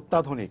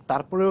অত্যাধুনিক,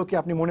 তারপরেও কি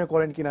আপনি মনে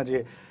করেন কিনা যে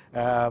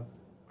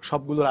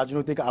সবগুলো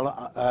রাজনৈতিক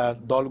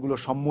দলগুলো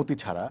সম্মতি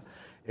ছাড়া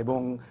এবং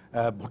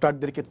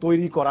ভোটারদেরকে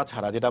তৈরি করা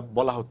ছাড়া যেটা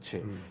বলা হচ্ছে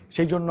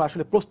সেই জন্য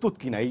আসলে প্রস্তুত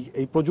কিনা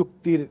এই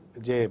প্রযুক্তির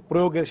যে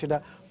প্রয়োগের, সেটা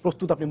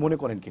প্রস্তুত আপনি মনে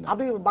করেন কিনা?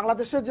 আপনি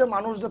বাংলাদেশের যে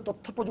মানুষ যে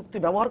তথ্য প্রযুক্তি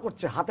ব্যবহার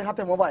করছে, হাতে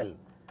হাতে মোবাইল,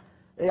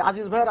 এই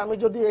আজিজ ভাইয়ের আমি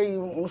যদি এই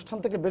অনুষ্ঠান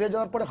থেকে বেরিয়ে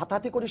যাওয়ার পরে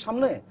হাতাহাতি করি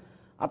সামনে,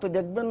 আপনি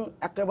দেখবেন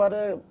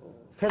একেবারে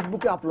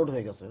ফেসবুকে আপলোড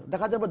হয়ে গেছে,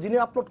 দেখা যাবে যিনি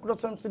আপলোড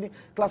করেছেন তিনি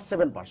ক্লাস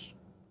 7 পাস,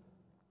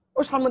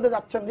 ওই সামনে দিয়ে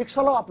যাচ্ছেন,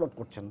 রিক্সাওয়ালাও আপলোড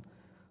করছেন।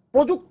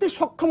 প্রযুক্তির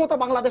সক্ষমতা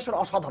বাংলাদেশের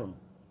অসাধারণ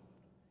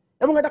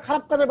এবং এটা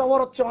খারাপ কাজে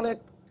ব্যবহার হচ্ছে অনেক,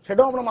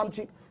 সেটাও আমরা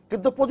মানছি,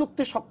 কিন্তু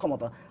প্রযুক্তির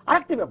সক্ষমতা।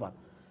 আরেকটি ব্যাপার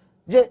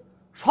যে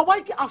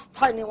সবাইকে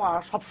আস্থায় নেওয়া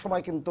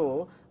সবসময় কিন্তু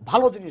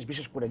ভালো জিনিস,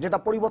 বিশেষ করে যেটা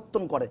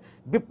পরিবর্তন করে,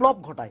 বিপ্লব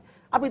ঘটায়।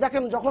 আপনি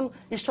দেখেন যখন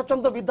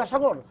ঈশ্বরচন্দ্র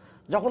বিদ্যাসাগর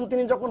যখন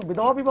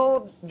বিধবা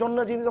বিবাহের জন্য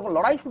যিনি যখন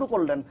লড়াই শুরু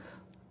করলেন,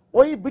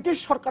 ওই ব্রিটিশ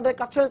সরকারের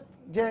কাছে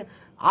যে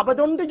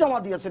আবেদনটি জমা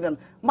দিয়েছিলেন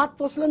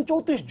মাত্র ছিলেন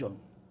 34 জন,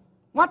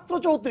 মাত্র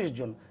 34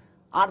 জন,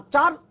 আর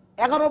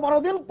 11-12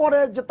 দিন পরে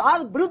যে তার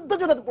বিরুদ্ধে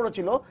যেটা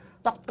পড়েছিল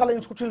তৎকালীন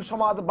সুশীল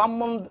সমাজ,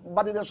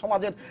 ব্রাহ্মণবাদীদের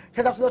সমাজের,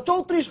 সেটা ছিল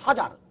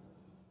 34,000।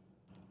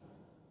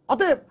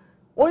 অতএব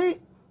ওই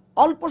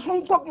অল্প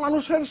সংখ্যক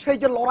মানুষের সেই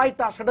যে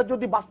লড়াইটা, সেটা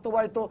যদি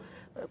বাস্তবায়িত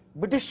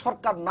ব্রিটিশ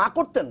সরকার না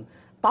করতেন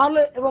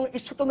তাহলে, এবং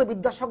ঈশ্বরচন্দ্র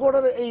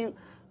বিদ্যাসাগরের এই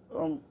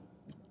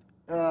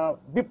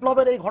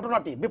বিপ্লবের এই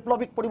ঘটনাটি,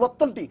 বিপ্লবিক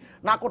পরিবর্তনটি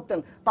না করতেন,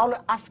 তাহলে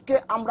আজকে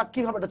আমরা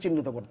কিভাবে এটা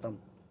চিহ্নিত করতাম?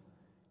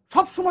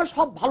 সবসময়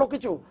সব ভালো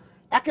কিছু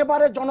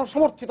একেবারে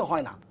জনসমর্থিত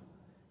হয় না,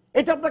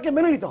 এটা আপনাকে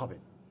মেনে নিতে হবে।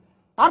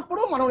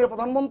 তারপরেও মাননীয়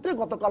প্রধানমন্ত্রী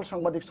গতকাল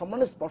সাংবাদিক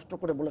সম্মেলনে স্পষ্ট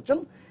করে বলেছেন,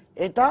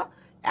 এটা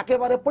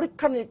একেবারে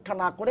পরীক্ষা নিরীক্ষা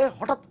না করে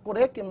হঠাৎ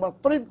করে কিংবা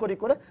তড়িৎ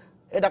করে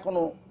এটা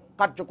কোনো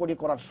কার্যকরী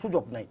করার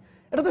সুযোগ নেই,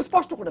 এটা তো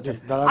স্পষ্ট করেছেন।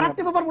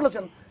 আরেকটি ব্যাপার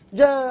বলেছেন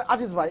যে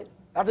আজিজ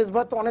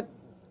ভাই তো অনেক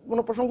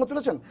কোনো প্রসঙ্গ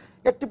তুলেছেন,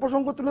 একটি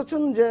প্রসঙ্গ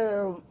তুলেছেন যে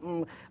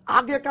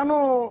আগে কেন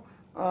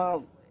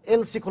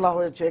এলসি খোলা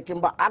হয়েছে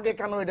কিংবা আগে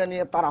কেন এটা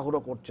নিয়ে তাড়াহুড়ো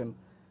করছেন।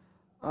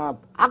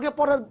 আগে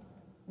পরের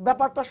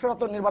ব্যাপারটা সেটা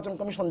তো নির্বাচন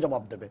কমিশন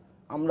জবাব দেবে,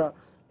 আমরা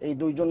এই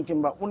দুইজন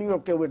কিংবা উনিও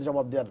কেউ এর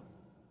জবাব দেওয়ার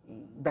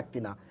ব্যক্তি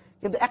না।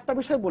 কিন্তু একটা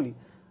বিষয় বলি,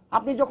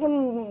 আপনি যখন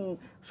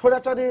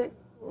স্বৈরাচারী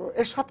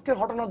এরশাদকে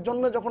হটানোর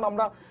জন্য যখন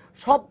আমরা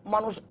সব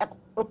মানুষ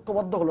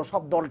ঐক্যবদ্ধ হলো,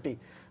 সব দলটি,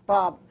 তা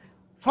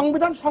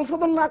সংবিধান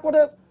সংশোধন না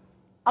করে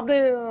আপনি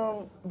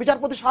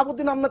বিচারপতি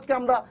শাহাবুদ্দিন আহমেদকে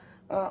আমরা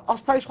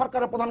অস্থায়ী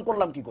সরকারের প্রধান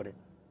করলাম কি করে?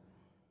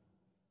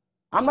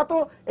 আমরা তো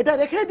এটা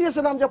রেখেই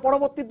দিয়েছিলাম যে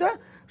পরবর্তীতে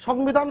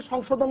সংবিধান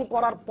সংশোধন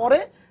করার পরে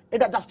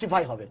এটা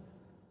জাস্টিফাই হবে।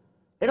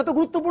 এটা তো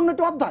গুরুত্বপূর্ণ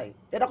একটি অধ্যায়,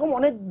 এরকম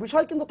অনেক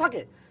বিষয় কিন্তু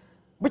থাকে।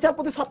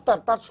 বিচারপতি সাত্তার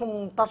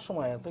তার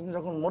সময় তিনি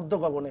যখন মধ্য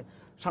গগনে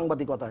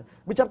সাংবাদিকতায়,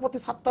 বিচারপতি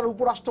সাত্তার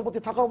উপরাষ্ট্রপতি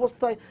থাকা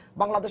অবস্থায়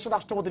বাংলাদেশের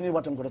রাষ্ট্রপতি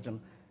নির্বাচন করেছেন,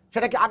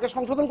 সেটা কি আগে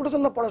সংশোধন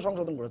করেছেন না পরে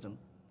সংশোধন করেছেন?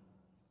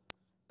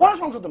 পরে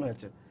সংশোধন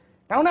হয়েছে,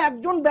 কেননা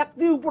একজন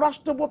ব্যক্তি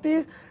উপরাষ্ট্রপতি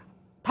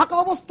থাকা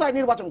অবস্থায়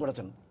নির্বাচন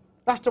করেছেন,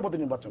 রাষ্ট্রপতি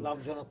নির্বাচন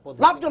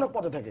লাভজনক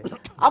পদে থেকে।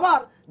 আবার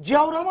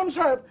জিয়াউর রহমান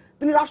সাহেব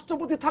তিনি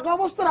রাষ্ট্রপতি থাকা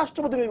অবস্থায়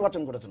রাষ্ট্রপতি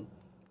নির্বাচন করেছেন,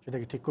 সেটা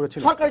কি ঠিক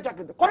করেছিল? সরকারি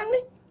চাকরিতে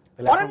করেননি।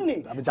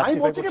 আমি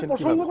বলছি যে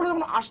প্রসঙ্গগুলো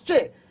যখন আসছে,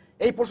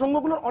 এই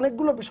প্রসঙ্গগুলোর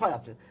অনেকগুলো বিষয়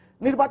আছে।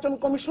 নির্বাচন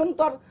কমিশন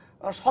তো আর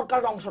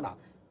সরকারের অংশ না,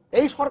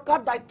 এই সরকার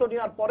দায়িত্ব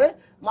নেওয়ার পরে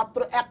মাত্র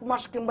 1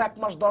 মাস কিংবা 1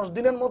 মাস 10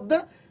 দিনের মধ্যে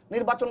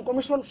নির্বাচন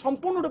কমিশন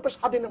সম্পূর্ণরূপে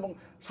স্বাধীন এবং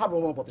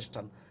সার্বভৌম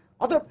প্রতিষ্ঠান।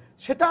 অতএব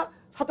সেটা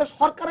সাথে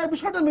সরকারের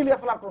বিষয়টা মিলিয়ে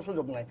ফেলার কোনো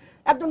সুযোগ নাই।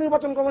 একজন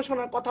নির্বাচন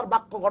কমিশনের কথার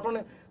বাক্য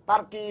গঠনে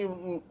তার কি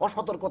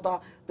অসতর্কতা,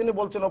 তিনি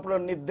বলছেন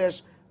ওপরের নির্দেশ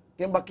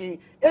কিংবা কি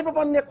এই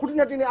ব্যাপার নিয়ে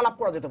খুঁটিনাটি নিয়ে আলাপ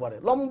করা যেতে পারে,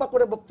 লম্বা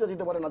করে বক্তৃতা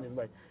দিতে পারে নাজিদ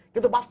ভাই,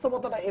 কিন্তু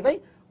বাস্তবতাটা এটাই,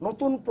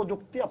 নতুন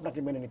প্রযুক্তি আপনাকে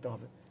মেনে নিতে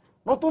হবে,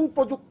 নতুন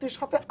প্রযুক্তির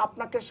সাথে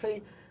আপনাকে সেই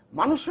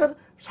মানুষের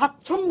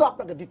স্বাচ্ছন্দ্য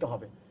আপনাকে দিতে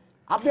হবে।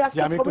 আপনি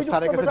আজকে আমি একটু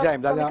স্যারের কাছে যাই,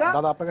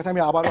 দাদা আপনার কাছে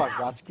আমি আবারও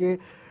আসবো। আজকে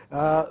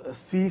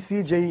সিসি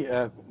যেই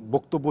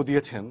বক্তব্য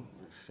দিয়েছেন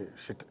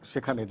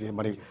সেখানে যে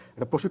মানে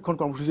একটা প্রশিক্ষণ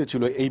কর্মসূচি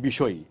ছিল এই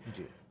বিষয়ে,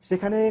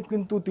 সেখানে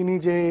কিন্তু তিনি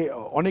যে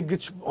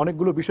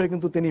অনেকগুলো বিষয়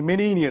কিন্তু তিনি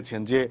মেনেই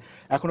নিয়েছেন, যে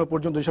এখনো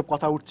পর্যন্ত যেসব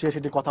কথা উঠছে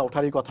সেটি কথা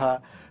ওঠারই কথা,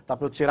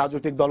 তারপর হচ্ছে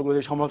রাজনৈতিক দলগুলো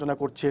যে সমালোচনা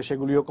করছে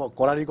সেগুলিও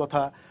করারই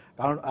কথা,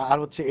 কারণ আর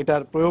হচ্ছে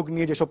এটার প্রয়োগ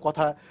নিয়ে যেসব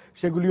কথা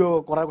সেগুলিও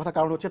করার কথা,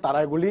 কারণ হচ্ছে তারা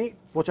এগুলি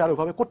প্রচার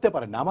ওভাবে করতে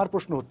পারেন না। আমার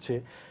প্রশ্ন হচ্ছে,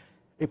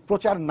 এই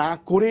প্রচার না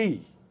করেই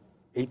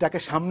এইটাকে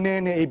সামনে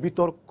এনে এই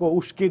বিতর্ক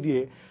উস্কে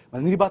দিয়ে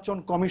মানে নির্বাচন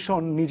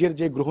কমিশন নিজের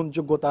যে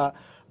গ্রহণযোগ্যতা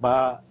বা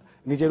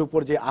নিজের উপর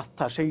যে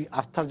আস্থা, সেই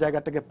আস্থার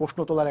জায়গাটাকে প্রশ্ন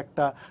তোলার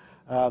একটা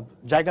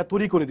জায়গা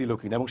তৈরি করে দিল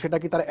কিনা, এবং সেটা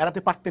কি তারা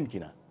এড়াতে পারতেন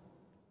কিনা?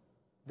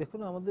 দেখুন,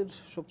 আমাদের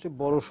সবচেয়ে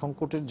বড়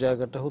সংকটের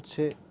জায়গাটা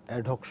হচ্ছে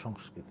অ্যাডহক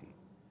সংস্কৃতি।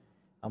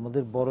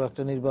 আমাদের বড়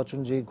একটা নির্বাচন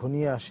যেই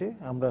ঘনিয়ে আসে,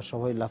 আমরা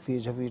সবাই লাফিয়ে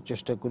ঝাঁপিয়ে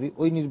চেষ্টা করি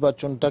ওই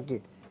নির্বাচনটাকে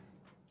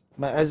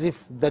as if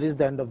that is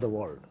the end of the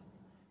world.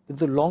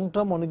 কিন্তু লং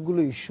টার্ম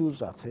অনেকগুলো ইস্যুস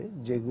আছে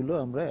যেগুলো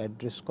আমরা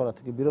অ্যাড্রেস করা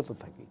থেকে বিরত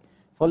থাকি,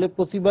 ফলে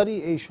প্রতিবারই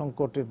এই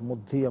সংকটের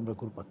মধ্যেই আমরা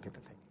ঘুরপাক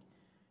খেতে থাকি।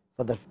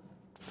 For the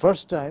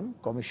first time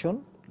commission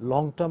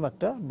long term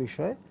একটা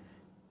বিষয়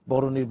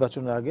বড়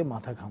নির্বাচনের আগে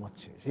মাথা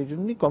ঘামাচ্ছে, সেই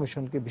জন্যই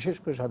কমিশনকে বিশেষ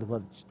করে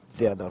সাধুবাদ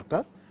দেওয়া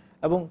দরকার।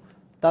 এবং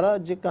তারা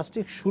যে কাজটি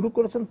শুরু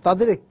করেছেন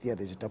তাদের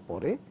এখতিয়ারে যেটা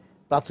পরে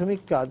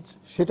প্রাথমিক কাজ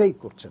সেটাই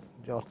করছেন,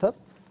 যে অর্থাৎ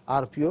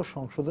আরপিও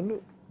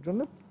সংশোধনের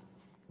জন্য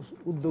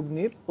উদ্যোগ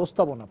নিয়ে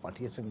প্রস্তাবনা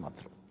পাঠিয়েছেন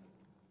মাত্র।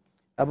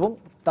 এবং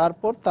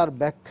তারপর তার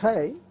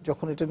ব্যাখ্যায়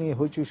যখন এটা নিয়ে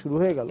হইচই শুরু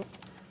হয়ে গেল,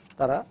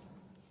 তারা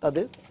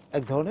তাদের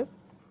এক ধরনের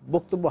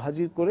বক্তব্য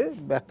হাজির করে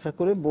ব্যাখ্যা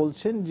করে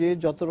বলছেন যে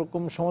যত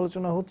রকম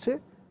সমালোচনা হচ্ছে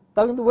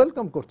তারা কিন্তু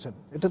ওয়েলকাম করছেন,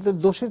 এটাতে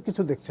দোষের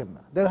কিছু দেখছেন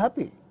না, দে আর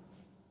হ্যাপি।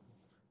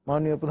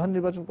 মাননীয় প্রধান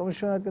নির্বাচন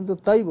কমিশনার কিন্তু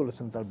তাই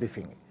বলেছেন তার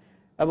ব্রিফিংয়ে।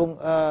 এবং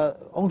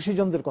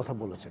অংশীজনদের কথা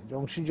বলেছেন, যে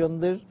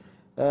অংশীজনদের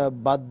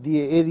বাদ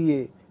দিয়ে এড়িয়ে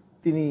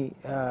তিনি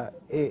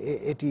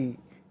এটি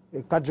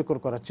কার্যকর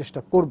করার চেষ্টা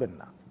করবেন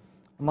না।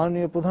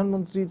 মাননীয়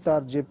প্রধানমন্ত্রী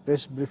তার যে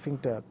প্রেস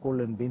ব্রিফিংটা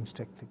করলেন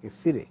বিমস্টেক থেকে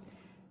ফিরে,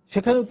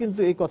 সেখানেও কিন্তু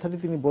এই কথাটি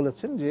তিনি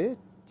বলেছেন যে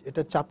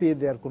এটা চাপিয়ে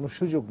দেওয়ার কোনো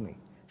সুযোগ নেই,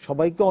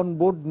 সবাইকে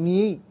অনবোর্ড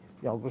নিয়েই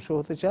অগ্রসর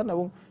হতে চান।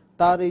 এবং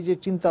তার এই যে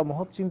চিন্তা,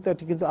 মহৎ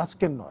চিন্তাটি কিন্তু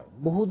আজকের নয়,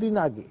 বহুদিন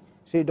আগে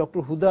সেই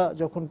ডক্টর হুদা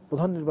যখন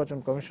প্রধান নির্বাচন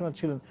কমিশনার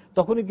ছিলেন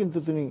তখনই কিন্তু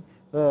তিনি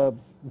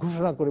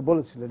ঘোষণা করে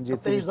বলেছিলেন যে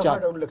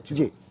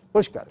জি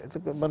পরিষ্কার,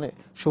 মানে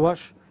সুভাষ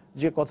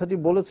যে কথাটি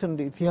বলেছেন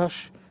ইতিহাস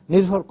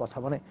নির্ভর কথা,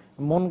 মানে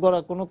মন গড়া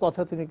কোনো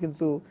কথা তিনি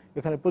কিন্তু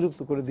এখানে প্রযুক্ত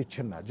করে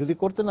দিচ্ছেন না। যদি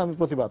করতেন আমি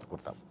প্রতিবাদ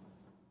করতাম,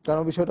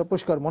 কারণ বিষয়টা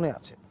পরিষ্কার মনে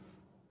আছে।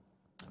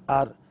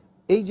 আর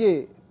এই যে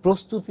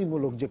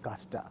প্রস্তুতিমূলক যে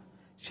কাজটা,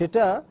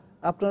 সেটা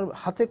আপনার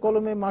হাতে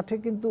কলমে মাঠে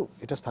কিন্তু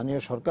এটা স্থানীয়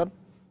সরকার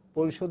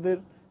পরিষদের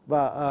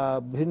বা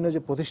বিভিন্ন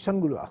যে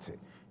প্রতিষ্ঠানগুলো আছে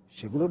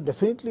সেগুলো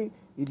ডেফিনেটলি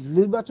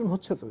নির্বাচন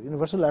হচ্ছে, তো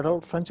ইউনিভার্সাল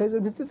অ্যাডাল্ট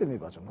ফ্র্যাঞ্চাইজের ভিত্তিতে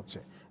নির্বাচন হচ্ছে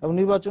এবং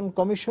নির্বাচন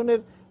কমিশনের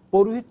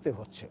পৌরোহিত্যে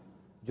হচ্ছে,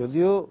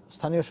 যদিও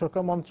স্থানীয়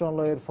সরকার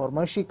মন্ত্রণালয়ের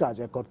ফরমাইশি কাজ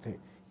এক অর্থে,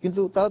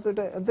 কিন্তু তারা তো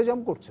এটা ইন্তজাম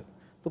করছেন।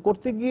 তো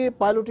করতে গিয়ে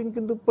পাইলটিং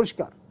কিন্তু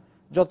পরিষ্কার,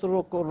 যত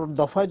রকম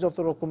দফায় যত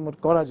রকম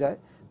করা যায়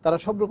তারা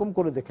সব রকম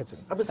করে দেখেছেন।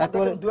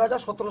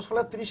 2017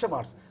 সালের 30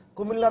 মার্চ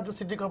কুমিল্লা যে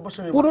সিটি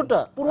কর্পোরেশন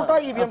পুরোটা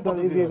ইভিএম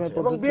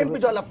এবং বিএনপি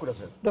জয়লাভ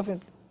করেছে।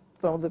 ডেফিনেটলি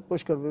তো আমাদের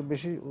পরিষ্কার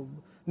বেশি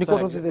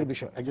নিকটবর্তীদের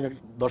বিষয়। একজন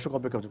দর্শক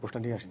অপেক্ষা হচ্ছে, প্রশ্ন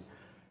নিয়ে আসি।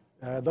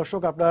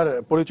 দর্শক আপনার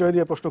পরিচয়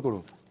দিয়ে প্রশ্ন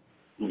করুন।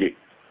 জি,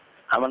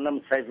 আমার নাম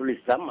সাইফুল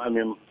ইসলাম, আমি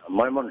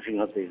ময়মনসিংহ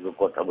থেকে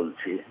কথা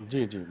বলছি।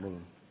 জি জি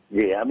বলুন।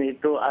 জি, আমি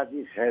তো আজি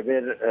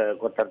সাহেবের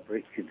কথার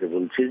প্রেক্ষিতে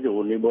বলছি যে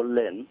উনি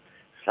বললেন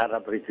সারা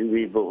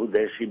পৃথিবী বহু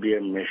দেশ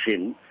ইভিএম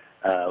মেশিন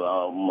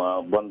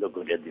বন্ধ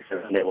করে দিচ্ছে,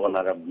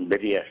 ওনারা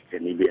বেরিয়ে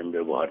আসছেন ইভিএম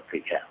ব্যবহার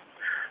থেকে।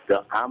 তো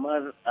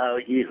আমার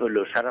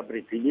হলো সারা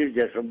পৃথিবীর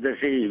যেসব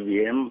দেশে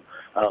ইভিএম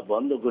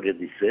বন্ধ করে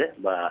দিচ্ছে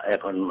বা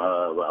এখন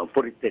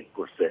পরিত্যাগ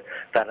করছে,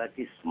 তারা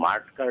কি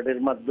স্মার্ট কার্ডের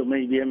মাধ্যমে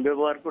ইভিএম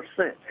ব্যবহার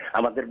করছে?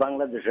 আমাদের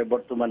বাংলাদেশে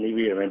বর্তমান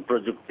ইভিএম এর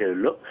প্রযুক্তি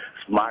হলো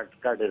স্মার্ট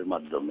কার্ডের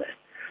মাধ্যমে।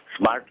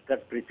 স্মার্ট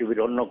কার্ড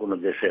পৃথিবীর অন্য কোনো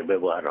দেশে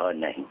ব্যবহার হয়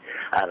নাই।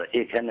 আর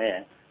এখানে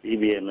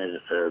ইভিএম এর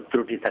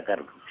ত্রুটি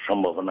থাকার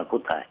সম্ভাবনা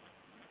কোথায়?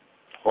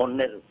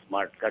 অন্যের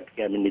স্মার্ট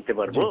কার্ডকে আমি নিতে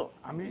পারবো?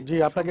 আমি জি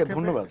আপনাকে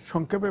ধন্যবাদ।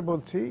 সংক্ষেপে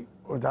বলছি,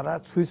 ও যারা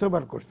সুইচ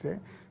ওভার করছে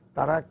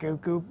তারা কেউ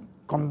কেউ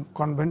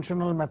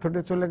কনভেনশনাল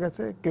মেথডে চলে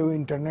গেছে, কেউ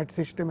ইন্টারনেট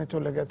সিস্টেমে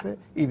চলে গেছে,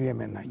 ইভিএম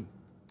এ নাই।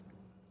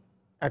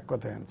 এক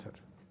কথায় অ্যান্সার।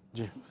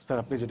 জি স্যার,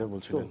 আপনি যেটা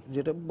বলছিলেন।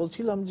 যেটা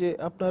বলছিলাম যে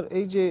আপনার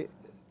এই যে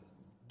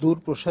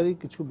দূরপ্রসারী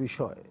কিছু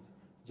বিষয়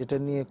যেটা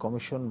নিয়ে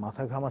কমিশন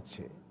মাথা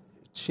ঘামাচ্ছে,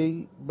 সেই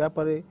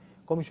ব্যাপারে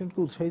কমিশনকে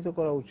উৎসাহিত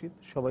করা উচিত,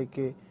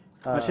 সবাইকে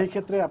সেই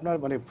ক্ষেত্রে আপনার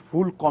মানে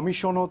ফুল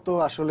কমিশনও তো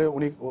আসলে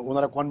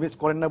ওনারা কনভিন্স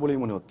করেন না বলেই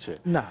মনে হচ্ছে।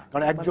 না,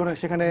 কারণ একজনের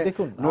সেখানে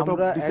দেখুন, নোট অফ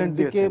আমরা ডিসেন্ট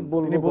একদিকে দিয়েছেন,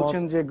 বলবো তিনি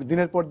বলছেন যে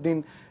দিনের পর দিন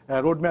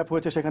রোড ম্যাপ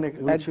হয়েছে, সেখানে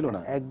ছিল না।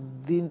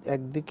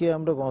 একদিকে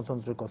আমরা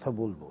গণতন্ত্রের কথা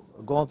বলবো,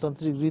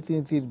 গণতান্ত্রিক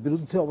রীতিনীতির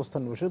বিরুদ্ধে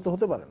অবস্থান বসে তো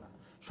হতে পারে না।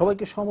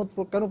 সবাইকে সহমত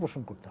কেন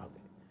পোষণ করতে হবে?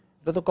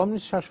 এটা তো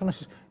কমিউনিস্ট শাসনের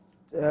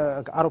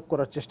আরোপ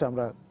করার চেষ্টা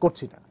আমরা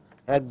করছি না।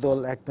 এক দল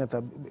এক নেতা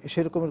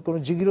সেরকমের কোনো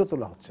জিগিরও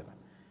তোলা হচ্ছে না।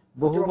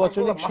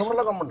 বহুবচনিক সমাজ,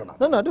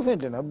 না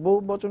ডেফিনেটলি না,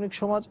 বহুবচনিক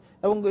সমাজ।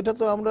 এবং এটা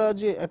তো আমরা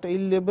যে একটা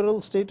ইলিবারাল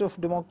স্টেট অফ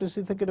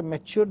ডেমোক্রেসি থেকে একটা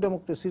ম্যাচিওর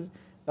ডেমোক্রেসির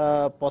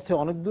পথে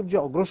অনেক দূর যে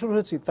অগ্রসর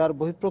হয়েছি তার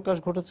বহিঃপ্রকাশ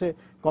ঘটেছে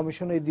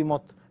কমিশনে এই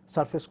দ্বিমত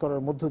সারফেস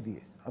করার মধ্য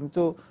দিয়ে। আমি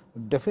তো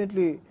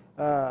ডেফিনেটলি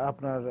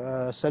আপনার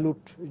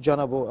স্যালুট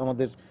জানাবো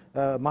আমাদের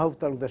মাহবুব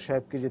তালুকদার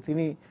সাহেবকে, যে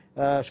তিনি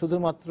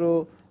শুধুমাত্র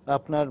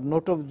আপনার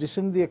নোট অফ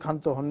ডিসেন্ট দিয়ে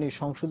ক্ষান্ত হননি,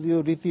 সংসদীয়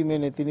রীতি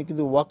মেনে তিনি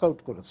কিন্তু ওয়াকআউট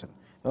করেছেন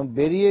এবং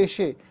বেরিয়ে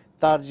এসে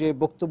তার যে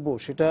বক্তব্য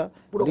সেটা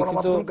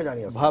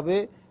লিখিতভাবে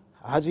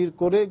হাজির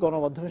করে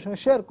গণমাধ্যমের সঙ্গে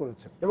শেয়ার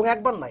করেছেন। এবং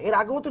একবার না, এর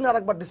আগেও তিনি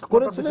আরেকবার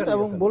করেছিলেন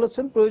এবং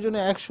বলেছেন প্রয়োজনে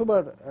 100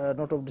 বার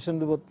নোট অফ ডিসেন্ট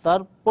দেব,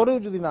 তারপরেও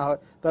যদি না হয়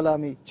তাহলে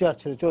আমি চেয়ার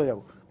ছেড়ে চলে যাব।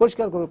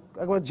 পরিষ্কার করে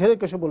একবার ঝেড়ে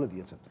কেসে বলে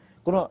দিয়েছেন,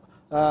 কোনো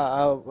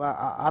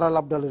আড়াল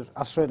আবডালের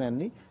আশ্রয়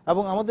নেননি।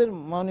 এবং আমাদের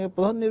মাননীয়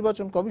প্রধান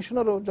নির্বাচন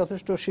কমিশনারও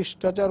যথেষ্ট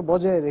শিষ্টাচার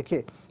বজায় রেখে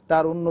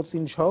তার অন্য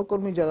 3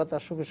 সহকর্মী যারা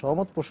তার সঙ্গে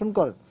সহমত পোষণ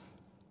করেন,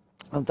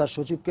 তার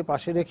সচিবকে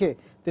পাশে রেখে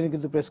তিনি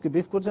কিন্তু প্রেসকে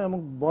ব্রিফ করছেন এবং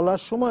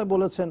বলার সময়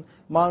বলেছেন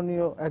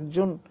মাননীয়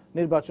একজন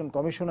নির্বাচন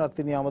কমিশনার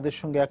তিনি আমাদের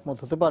সঙ্গে একমত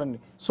হতে পারেননি।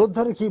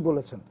 শ্রদ্ধা রেখেই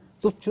বলেছেন,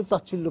 তুচ্ছ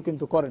তাচ্ছিল্য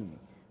কিন্তু করেননি,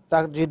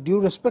 তার যে ডিউ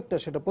রেসপেক্টটা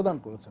সেটা প্রদান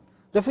করেছেন।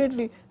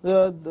 ডেফিনেটলি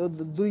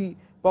দুই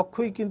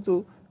পক্ষই কিন্তু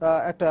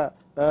একটা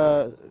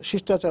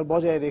শিষ্টাচার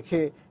বজায় রেখে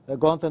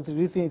গণতান্ত্রিক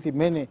রীতিনীতি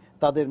মেনে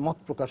তাদের মত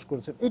প্রকাশ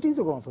করেছেন। এটাই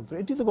তো গণতন্ত্র,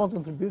 এটি তো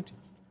গণতন্ত্রের বিউটি।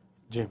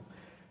 জি,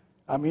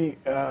 আমি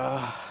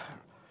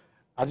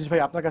আজিজ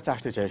ভাই আপনার কাছে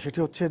আসতে চাই, সেটি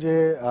হচ্ছে যে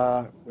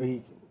এই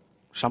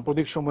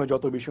সাম্প্রতিক সময়ে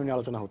যত বিষয় নিয়ে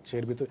আলোচনা হচ্ছে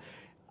এর ভিতরে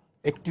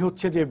একটি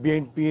হচ্ছে যে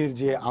বিএনপির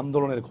যে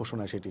আন্দোলনের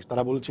ঘোষণা, সেটি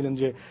তারা বলছিলেন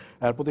যে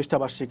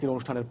প্রতিষ্ঠাবার্ষিকীর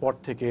অনুষ্ঠানের পর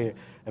থেকে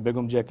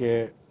বেগম জিয়াকে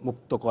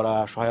মুক্ত করা,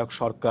 সহায়ক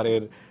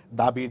সরকারের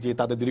দাবি যে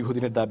তাদের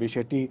দীর্ঘদিনের দাবি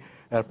সেটি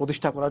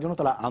প্রতিষ্ঠা করার জন্য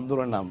তারা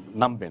আন্দোলনে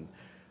নামবেন।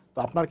 তো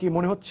আপনার কি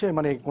মনে হচ্ছে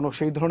মানে কোনো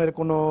সেই ধরনের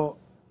কোনো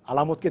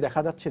আলামত কি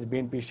দেখা যাচ্ছে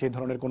বিএনপি সেই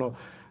ধরনের কোনো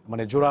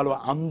মানে জোরালো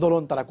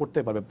আন্দোলন তারা করতে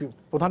পারবে?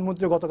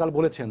 প্রধানমন্ত্রী গতকাল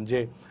বলেছেন যে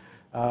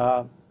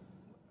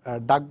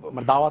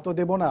দাওয়াতও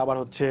দেব না, আবার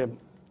হচ্ছে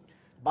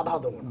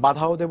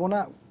বাধাও দেব না,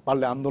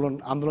 পারলে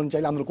আন্দোলন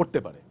চাইলে আন্দোলন করতে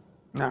পারে।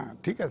 না,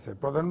 ঠিক আছে,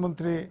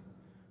 প্রধানমন্ত্রী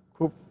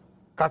খুব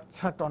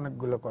কাটছাট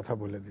অনেকগুলো কথা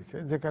বলে দিছে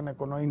যেখানে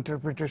কোনো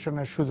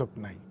ইন্টারপ্রিটেশনের সুযোগ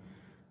নাই।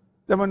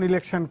 যেমন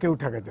ইলেকশন কেউ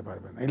ঠেকাতে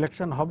পারবে না,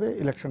 ইলেকশন হবে,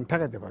 ইলেকশন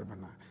ঠেকাতে পারবে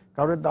না,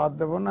 কারোর দাওয়াত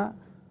দেব না,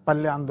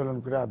 পারলে আন্দোলন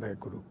করে আদায়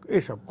করুক,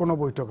 এইসব কোনো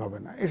বৈঠক হবে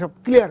না, এসব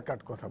ক্লিয়ার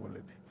কাট কথা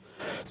বলেছে।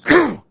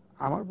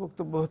 আমার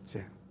বক্তব্য হচ্ছে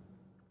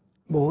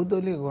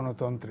বহুদলীয়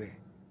গণতন্ত্রে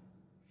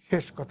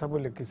শেষ কথা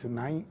বলে কিছু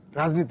নাই,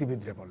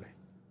 রাজনীতিবিদরা বলে।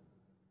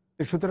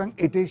 সুতরাং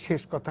এটাই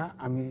শেষ কথা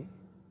আমি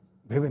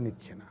ভেবে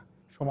নিচ্ছি না,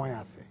 সময়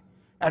আছে,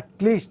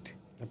 অ্যাটলিস্ট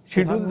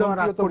শিডিউল দেওয়ার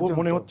আগ পর্যন্ত।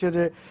 মনে হচ্ছে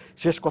যে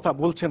শেষ কথা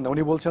বলছেন না,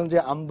 উনি বলছেন যে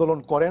আন্দোলন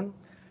করেন,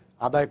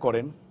 আদায়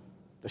করেন।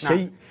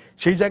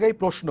 সেই জায়গায়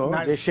প্রশ্ন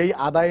যে সেই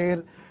আদায়ের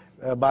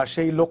বা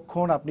সেই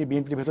লক্ষণ আপনি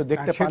বিএনপির ভেতর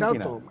দেখতে পান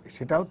কিনা?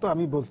 সেটাও তো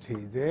আমি বলছি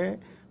যে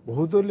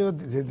বহুদলীয়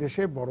যে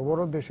দেশে, বড়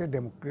বড় দেশে,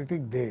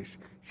 ডেমোক্রেটিক দেশ,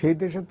 সেই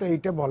দেশে তো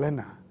এইটা বলে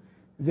না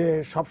যে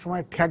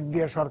সবসময় ঠ্যাক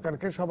দিয়ে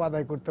সরকারকে সব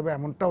আদায় করতে হবে,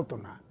 এমনটাও তো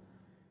না।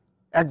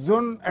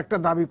 একজন একটা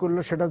দাবি করলো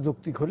সেটা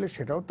যৌক্তিক হলে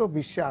সেটাও তো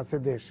বিশ্বে আছে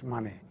দেশ,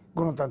 মানে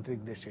গণতান্ত্রিক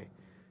দেশে,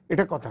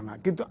 এটা কথা না।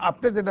 কিন্তু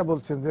আপনি যেটা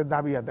বলছেন যে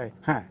দাবি আদায়,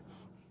 হ্যাঁ,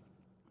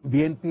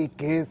 বিএনপি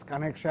কেস,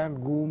 কানেকশন,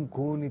 গুম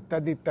খুন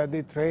ইত্যাদি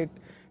ইত্যাদি থ্রেট,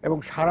 এবং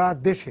সারা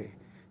দেশে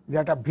যে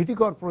একটা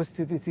ভীতিকর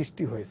পরিস্থিতি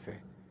সৃষ্টি হয়েছে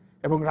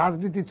এবং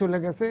রাজনীতি চলে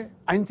গেছে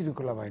আইন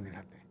শৃঙ্খলা বাহিনীর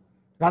হাতে।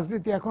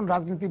 রাজনীতি এখন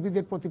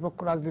রাজনীতিবিদের প্রতিপক্ষ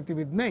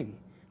রাজনীতিবিদ নেই,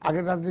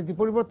 আগের রাজনীতি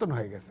পরিবর্তন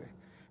হয়ে গেছে,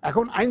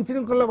 এখন আইন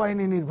শৃঙ্খলা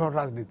বাহিনী নির্ভর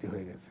রাজনীতি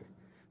হয়ে গেছে।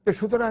 তো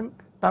সুতরাং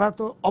তারা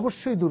তো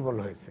অবশ্যই দুর্বল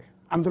হয়েছে,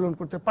 আন্দোলন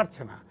করতে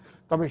পারছে না।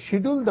 তবে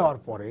শিডিউল দেওয়ার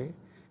পরে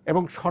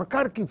এবং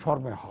সরকার কি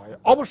ফর্মে হয়,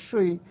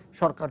 অবশ্যই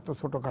সরকার তো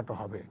ছোটোখাটো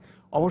হবে,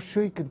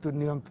 অবশ্যই কিন্তু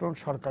নিয়ন্ত্রণ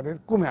সরকারের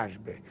কমে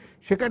আসবে।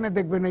 সেখানে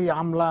দেখবেন এই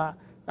আমলা,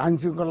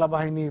 আইনশৃঙ্খলা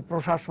বাহিনী,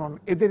 প্রশাসন,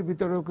 এদের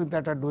ভিতরেও কিন্তু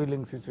একটা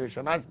ডুয়েলিং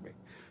সিচুয়েশন আসবে।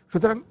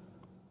 সুতরাং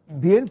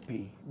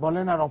বিএনপি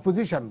বলেন আর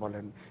অপোজিশন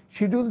বলেন,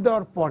 শিডিউল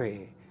দেওয়ার পরে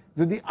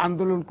যদি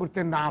আন্দোলন করতে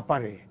না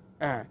পারে,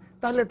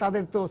 তাহলে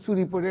তাদের তো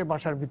চুরি পরে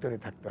বাসার ভিতরে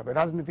থাকতে হবে,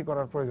 রাজনীতি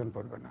করার প্রয়োজন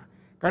পড়বে না।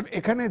 কারণ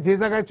এখানে যে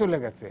জায়গায় চলে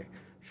গেছে,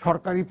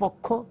 সরকারি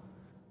পক্ষ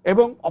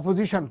এবং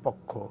অপোজিশন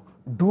পক্ষ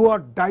ডু অর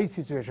ডাই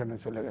সিচুয়েশনে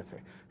চলে গেছে।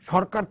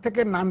 সরকার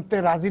থেকে নামতে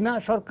রাজি না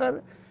সরকার,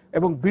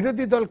 এবং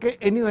বিরোধী দলকে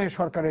এনিওয়ে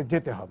সরকারে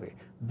যেতে হবে,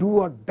 ডু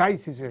অর ডাই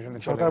সিচুয়েশনে।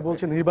 সরকার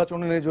বলছে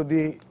নির্বাচনে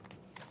যদি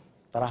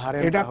তারা হারে,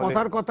 এটা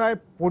কথার কথায়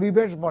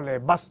পরিবেশ বলে,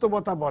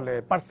 বাস্তবতা বলে,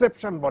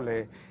 পারসেপশন বলে,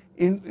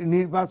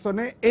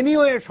 নির্বাচনে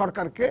এনিওয়ে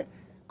সরকারকে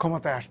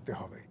ক্ষমতায় আসতে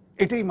হবে,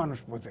 এটাই মানুষ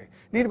বোঝে।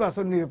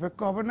 নির্বাচন নিরপেক্ষ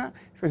হবে না,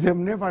 সে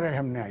যেমনে পারে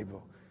হেমনে আইব।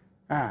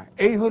 হ্যাঁ,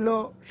 এই হলো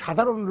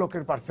সাধারণ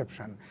লোকের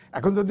পারসেপশন।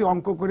 এখন যদি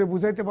অঙ্ক করে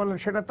বুঝাইতে বলেন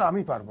সেটা তো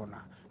আমি পারবো না,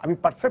 আমি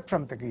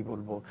পারসেপশন থেকেই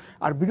বলবো।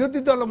 আর বিরোধী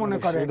দলও মনে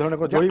করে সেই ধরনের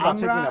কোনো যে জরিপ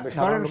আছে আমরা কিনা? আপনি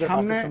সাধারণ ধরেন লোকের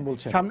সামনে perception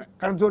বলছেন। সামনে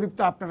কারণ জরিপ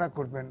তো আপনারা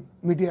করবেন,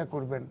 মিডিয়া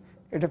করবেন,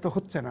 এটা তো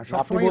হচ্ছে না আপনি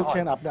সবসময়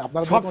বলছেন,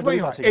 আপনার সবসময়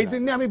জরিপ হয়। আছে এই কিনা?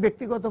 জন্য আমি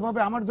ব্যক্তিগতভাবে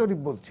আমার জরিপ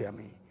বলছি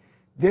আমি,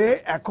 যে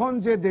এখন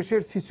যে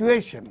দেশের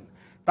সিচুয়েশন,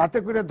 তাতে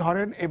করে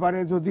ধরেন এবারে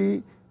যদি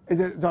এই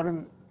যে ধরেন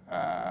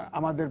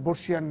আমাদের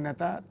বর্ষিয়ান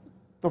নেতা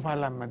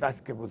তোফায়েল আহমেদ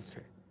আজকে বলছে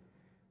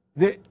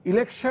যে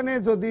ইলেকশনে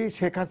যদি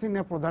শেখ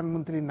হাসিনা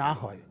প্রধানমন্ত্রী না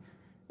হয়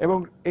এবং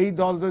এই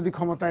দল যদি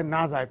ক্ষমতায়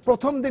না যায়,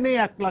 প্রথম দিনেই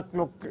 1 লাখ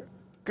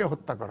লোককে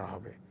হত্যা করা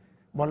হবে।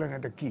 বলেন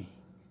এটা কি?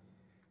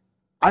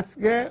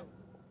 আজকে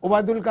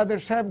ওবায়দুল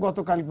কাদের সাহেব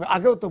গতকাল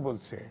আগেও তো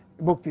বলছে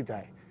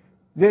বক্তৃতায়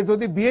যে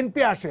যদি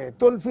বিএনপি আসে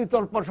তলফি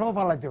তলপর সহ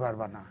ফালাইতে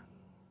পারবা না,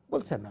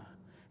 বলছে না।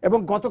 এবং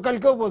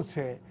গতকালকেও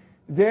বলছে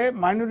যে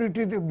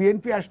মাইনরিটি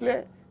বিএনপি আসলে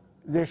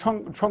যে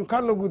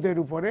সংখ্যালঘুদের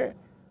উপরে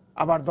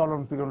আবার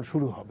দলন পীড়ন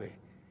শুরু হবে।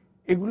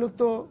 এগুলো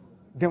তো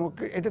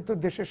এটা তো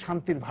দেশের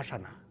শান্তির ভাষা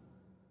না,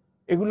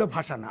 এগুলো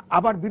ভাষা না।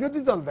 আবার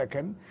বিরোধী দল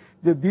দেখেন,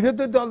 যে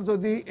বিরোধী দল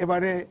যদি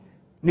এবারে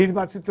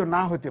নির্বাচিত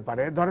না হতে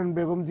পারে, ধরেন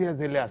বেগম জিয়া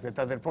জেলে আছে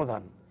তাদের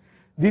প্রধান,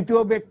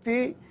 দ্বিতীয় ব্যক্তি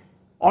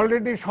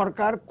অলরেডি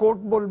সরকার কোর্ট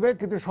বলবে,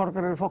 কিন্তু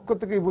সরকারের পক্ষ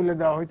থেকেই বলে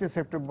দেওয়া হয়েছে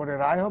সেপ্টেম্বরে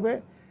রায় হবে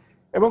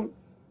এবং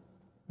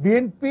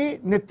বিএনপি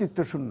নেতৃত্ব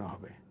শূন্য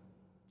হবে,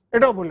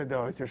 এটাও বলে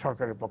দেওয়া হয়েছে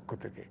সরকারের পক্ষ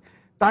থেকে।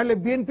 তাহলে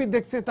বিএনপি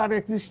দেখছে তার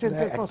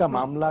এক্সিস্টেন্সের একটা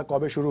মামলা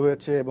কবে শুরু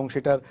হয়েছে এবং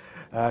সেটার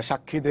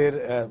সাক্ষীদের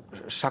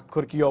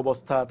স্বাক্ষর কি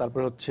অবস্থা,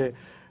 তারপরে হচ্ছে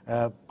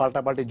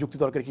পাল্টাপাল্টি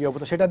যুক্তিতর্কের কি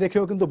অবস্থা, সেটা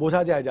দেখেও কিন্তু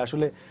বোঝা যায় যে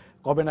আসলে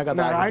কবে নাগাদ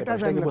রায়টা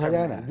বোঝা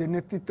যায় না যে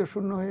নেতৃত্ব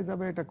শূন্য হয়ে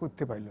যাবে। এটা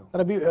করতে পাইলো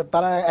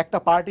তারা একটা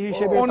পার্টি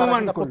হিসেবে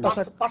অনুমান করলো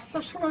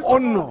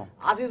অন্য,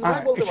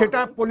 সেটা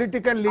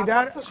পলিটিক্যাল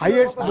লিডার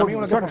হাইয়েস্ট।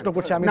 প্রশ্ন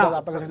করছি আমি,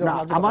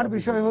 আমার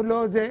বিষয় হলো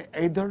যে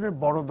এই ধরনের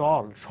বড়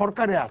দল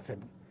সরকারে আছেন,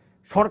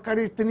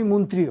 সরকারি তিনি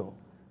মন্ত্রীও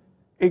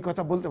এই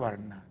কথা বলতে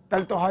পারেন না।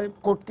 তাহলে তো হয়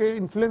কোর্টকে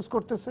ইনফ্লুয়েন্স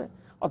করতেছে,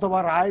 অথবা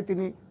রায়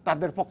তিনি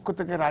তাদের পক্ষ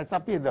থেকে রায়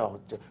চাপিয়ে দেওয়া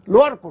হচ্ছে।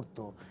 লোয়ার কোর্ট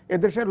তো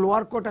এদেশের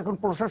লোয়ার কোর্ট এখন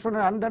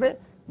প্রশাসনের আন্ডারে,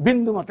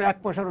 বিন্দু মাত্র 1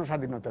 পয়সারও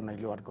স্বাধীনতা নাই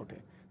লোয়ার কোর্টে।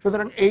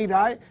 সুতরাং এই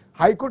রায়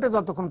হাইকোর্টে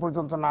যতক্ষণ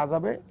পর্যন্ত না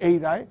যাবে, এই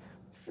রায়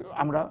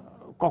আমরা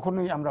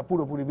কখনোই আমরা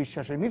পুরোপুরি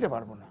বিশ্বাসে নিতে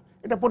পারবো না,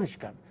 এটা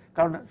পরিষ্কার।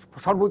 কারণ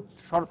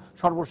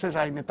সর্বশেষ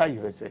আইনে তাই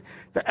হয়েছে।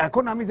 তো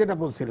এখন আমি যেটা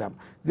বলছিলাম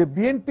যে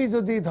বিএনপি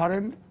যদি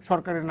ধরেন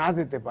সরকারে না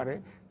যেতে পারে,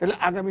 তাহলে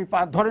আগামী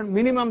ধরেন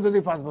মিনিমাম যদি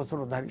 5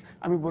 বছরও ধরি,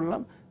 আমি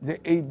বললাম যে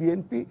এই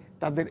বিএনপি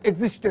তাদের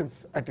এক্সিস্টেন্স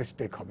অ্যাট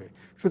স্টেক হবে।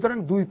 সুতরাং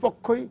দুই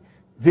পক্ষই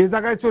যে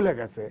জায়গায় চলে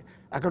গেছে,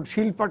 এখন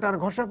শিলপাটার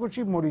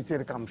ঘষাঘষি,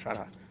 মরিচের কাম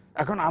সারা।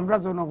 এখন আমরা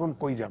জনগণ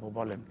কই যাব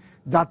বলেন?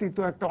 জাতি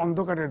তো একটা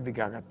অন্ধকারের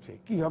দিকে আগাচ্ছে,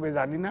 কি হবে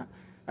জানি না,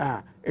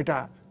 এটা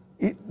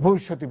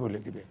ভবিষ্যৎই বলে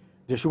দিবে।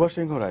 যে সুভাষ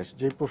সিংহ রায়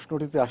যে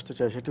প্রশ্নটিতে আসতে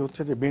চায় সেটি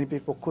হচ্ছে যে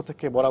বিএনপির পক্ষ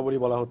থেকে বরাবরই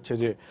বলা হচ্ছে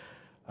যে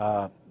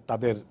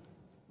তাদের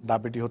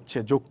দাবিটি হচ্ছে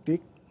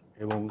যৌক্তিক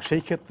এবং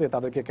সেই ক্ষেত্রে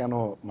তাদেরকে কেন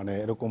মানে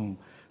এরকম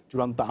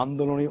চূড়ান্ত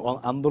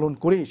আন্দোলন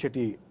করেই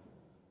সেটি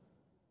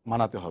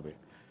মানাতে হবে।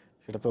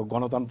 সেটা তো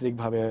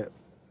গণতান্ত্রিকভাবে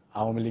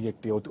আওয়ামী লীগ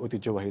একটি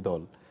ঐতিহ্যবাহী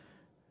দল,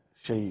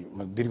 সেই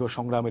দীর্ঘ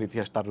সংগ্রামের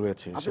ইতিহাস তার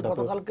রয়েছে। সেটা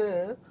গতকালকে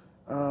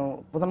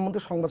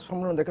প্রধানমন্ত্রী সংবাদ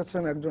সম্মেলন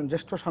দেখেছেন, একজন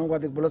জ্যেষ্ঠ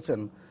সাংবাদিক বলেছেন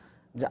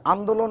যে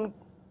আন্দোলন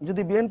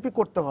যদি বিএনপি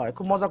করতে হয়,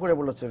 খুব মজা করে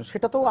বলেছেন,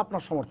 সেটাতেও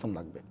আপনার সমর্থন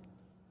লাগবে।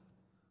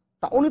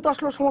 তা উনি তো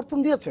আসলে সমর্থন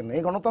দিয়েছেন,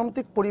 এই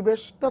গণতান্ত্রিক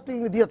পরিবেশটা তিনি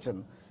দিয়েছেন।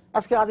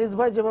 আজকে আজিজ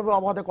ভাই যেভাবে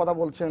অবাধে কথা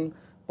বলছেন,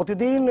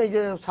 প্রতিদিন এই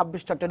যে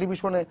 26টা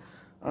টেলিভিশনে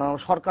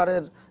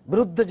সরকারের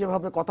বিরুদ্ধে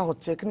যেভাবে কথা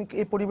হচ্ছে, এখানে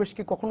এই পরিবেশ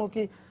কি কখনো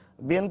কি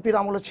বিএনপির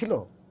আমলে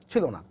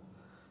ছিল না?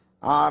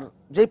 আর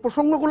যেই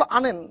প্রসঙ্গগুলো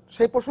আনেন,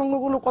 সেই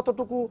প্রসঙ্গগুলো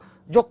কতটুকু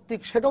যৌক্তিক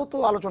সেটাও তো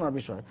আলোচনার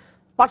বিষয়।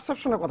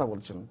 পারসেপশনের কথা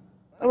বলছেন,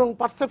 এবং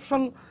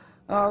পারসেপশন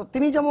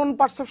তিনি যেমন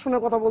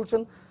পারসেপশনের কথা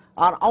বলছেন,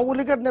 আর আওয়ামী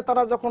লীগের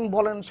নেতারা যখন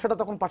বলেন সেটা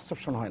তখন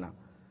পারসেপশন হয় না।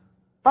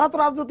 তারা তো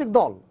রাজনৈতিক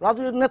দল,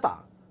 রাজনৈতিক নেতা,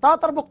 তারা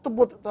তার বক্তব্য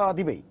তারা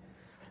দিবেই।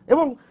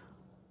 এবং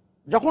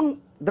যখন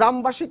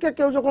গ্রামবাসীকে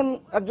কেউ, যখন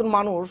একজন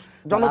মানুষ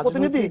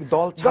জনপ্রতিনিধি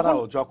দল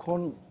ছাড়াও যখন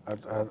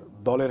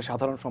দলের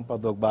সাধারণ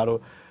সম্পাদক বা আরো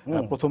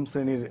প্রথম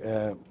শ্রেণীর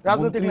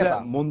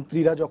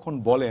মন্ত্রীরা যখন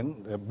বলেন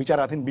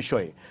বিচারাধীন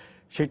বিষয়ে,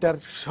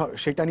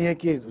 সেটা নিয়ে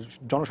কি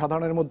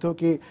জনসাধারণের মধ্যেও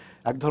কি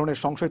এক ধরনের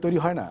সংশয় তৈরি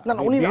হয় না?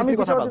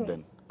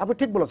 আপনি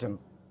ঠিক বলেছেন,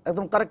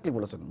 একদম কারেক্টলি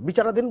বলেছেন।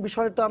 বিচারাধীন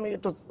বিষয়টা আমি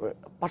একটু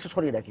পাশে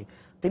সরিয়ে রাখি।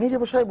 তিনি যে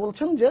বিষয়ে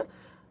বলছেন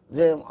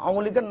যে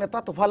আওয়ামী লীগের নেতা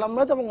তোফায়েল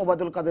আহমেদ এবং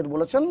ওবায়দুল কাদের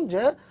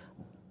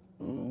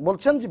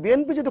বলছেন যে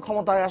বিএনপি যদি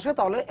ক্ষমতায় আসে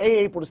তাহলে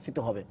এই পরিস্থিতি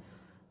হবে।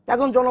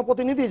 এখন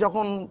জনপ্রতিনিধি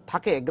যখন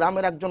থাকে,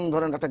 গ্রামের একজন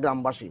ধরেন একটা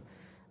গ্রামবাসী,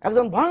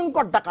 একজন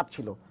ভয়ঙ্কর ডাকাত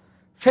ছিল,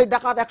 সেই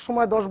ডাকাত এক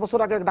সময় 10 বছর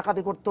আগে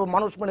ডাকাতি করতো,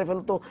 মানুষ মেরে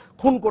ফেলতো,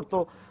 খুন করতো,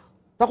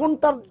 তখন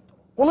তার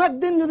কোনো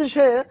একদিন যদি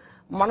সে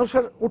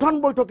মানুষের উঠান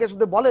বৈঠকে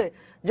যদি বলে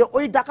যে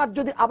ওই ডাকাত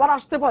যদি আবার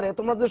আসতে পারে,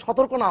 তোমরা যদি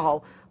সতর্ক না হও,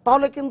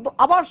 তাহলে কিন্তু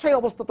আবার সেই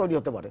অবস্থা তৈরি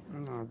হতে পারে।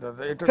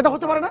 সেটা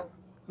হতে পারে না?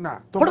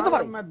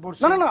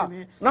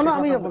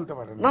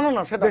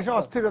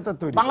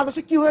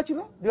 বাংলাদেশে কি হয়েছিল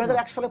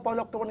 2001 সালে 1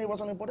 অক্টোবর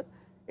নির্বাচনের পরে?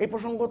 এই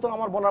প্রসঙ্গ তো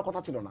আমার বলার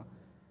কথা ছিল না।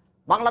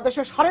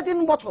 বাংলাদেশে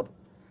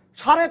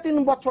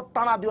 3.5 বছর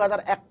টানা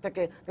 2001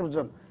 থেকে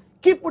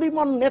কি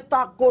পরিমাণ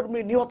নেতা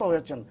কর্মী নিহত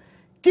হয়েছেন,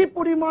 কি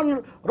পরিমাণ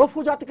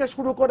রফুজা থেকে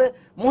শুরু করে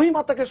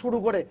মহিমা থেকে শুরু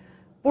করে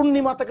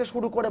পূর্ণিমা থেকে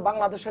শুরু করে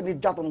বাংলাদেশে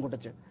নির্যাতন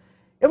ঘটেছে।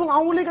 এবং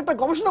আওয়ামী লীগ একটা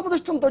গবেষণা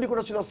প্রতিষ্ঠান তৈরি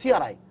করেছিল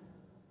সিআরআই,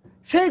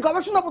 সেই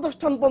গবেষণা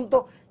প্রতিষ্ঠান পর্যন্ত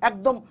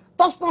একদম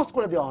তছনছ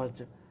করে দেওয়া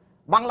হয়েছে।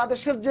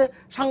 বাংলাদেশের যে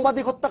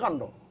সাংবাদিক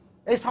হত্যাকাণ্ড,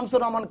 এই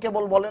শামসুর রহমান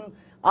কেবল বলেন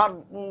আর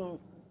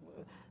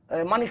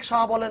মানিক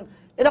শাহ বলেন,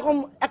 এরকম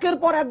একের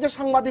পর এক যে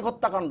সাংবাদিক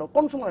হত্যাকাণ্ড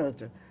কোন সময়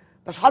হয়েছে,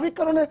 তা স্বাভাবিক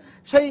কারণে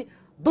সেই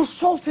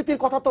দুঃসহ স্মৃতির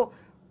কথা তো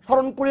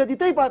স্মরণ করিয়ে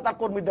দিতেই পারে তার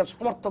কর্মীদের,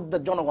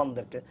 সমর্থকদের,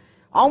 জনগণদেরকে।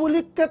 আওয়ামী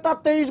লীগকে তার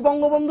 23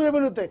 বঙ্গবন্ধু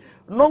এভিনিউতে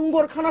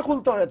নোংরখানা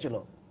খুলতে হয়েছিল,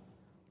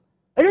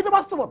 এটাই তো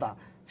বাস্তবতা।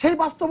 সেই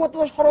বাস্তবতা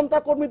স্মরণ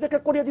তার কর্মীদেরকে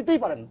করিয়ে দিতেই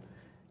পারেন,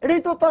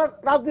 এটাই তো তার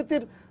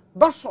রাজনীতির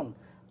দর্শন।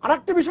 আর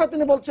একটা বিষয়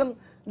তিনি বলছেন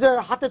যে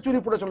হাতে চুরি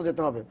পড়ে চলে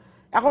যেতে হবে।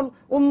 এখন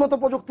উন্নত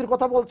প্রযুক্তির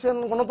কথা বলছেন,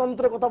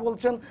 গণতন্ত্রের কথা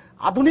বলছেন,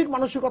 আধুনিক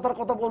মানসিকতার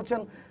কথা বলছেন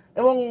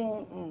এবং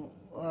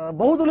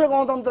বহুদলীয়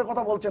গণতন্ত্রের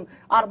কথা বলছেন,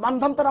 আর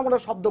মানধান্তার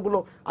আমলের শব্দগুলো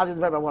আজিজ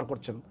ভাই ব্যবহার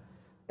করছেন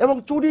এবং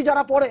চুরি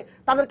যারা পড়ে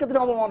তাদেরকে তিনি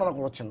অবমাননা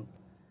করছেন।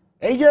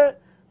 এই যে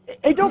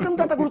এইটাও কিন্তু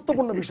একটা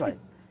গুরুত্বপূর্ণ বিষয়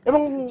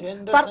এবং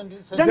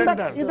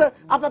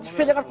আপনার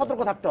সে জায়গায়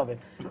সতর্ক থাকতে হবে।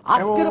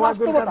 আজকের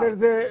বাস্তবতা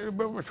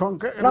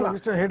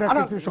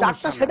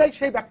সেটাই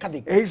সেই ব্যাখ্যা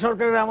দিক। এই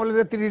সরকারের আমলে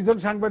যে 30 জন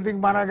সাংবাদিক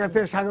মারা গেছে,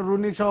 সাগর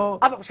রুনি সহ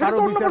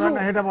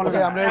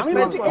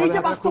এই যে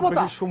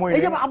বাস্তবতা,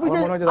 এই যে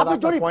আমি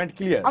পয়েন্ট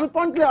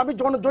ক্লিয়ার, আমি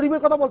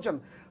জরিপের কথা বলছেন,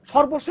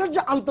 সর্বশেষ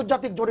যে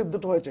আন্তর্জাতিক জরিপ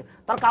দুটো হয়েছে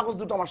তার কাগজ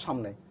দুটো আমার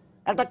সামনে।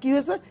 একটা কি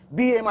হয়েছে,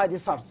 বিএমআই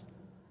রিসার্চ,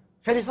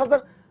 সেই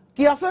রিসার্চের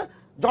কি আছে,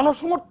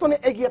 জনসমর্থনে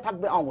এগিয়ে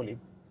থাকবে আওয়ামী লীগ।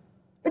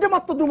 এটা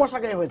মাত্র 2 মাস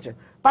আগে হয়েছে।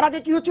 তার আগে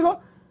কি হয়েছিল,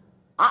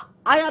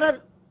 আইআরের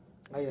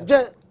যে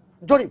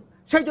জরিপ,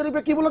 সেই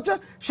জরিপে কি বলেছে,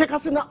 শেখ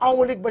হাসিনা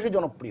আওয়ামী লীগ বেশি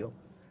জনপ্রিয়।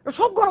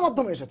 সব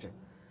গণমাধ্যমে এসেছে।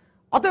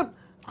 অতএব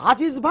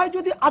আজিজ ভাই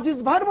যদি আজিজ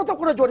ভাইয়ের মতো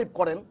করে জরিপ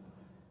করেন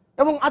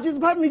এবং আজিজ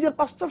ভাইয়ের নিজের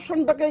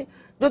পারসেপশনটাকে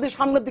যদি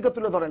সামনের দিকে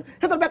তুলে ধরেন,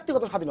 সেটা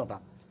ব্যক্তিগত স্বাধীনতা।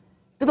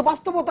 কিন্তু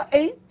বাস্তবতা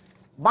এই,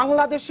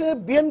 বাংলাদেশে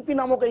বিএনপি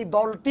নামক এই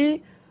দলটি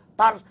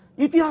তার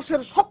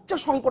ইতিহাসের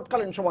সবচেয়ে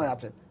সংকটকালীন সময়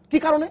আছে। কি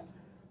কারণে?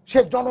 সে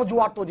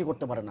জনজুয়ার তৈরি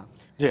করতে পারে না,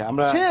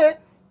 সে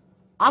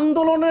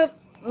আন্দোলনের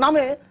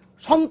নামে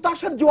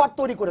সন্ত্রাসের জোয়ার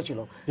তৈরি করেছিল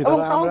এবং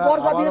তাও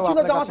বর্গা দিয়েছিল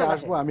জামাতের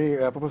কাছে। আমি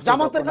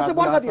জামাতের কাছে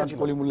বর্গা দিয়েছিল।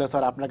 কলিমুল্লাহ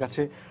স্যার আপনার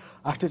কাছে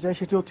আসতে চাই,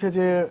 সেটি হচ্ছে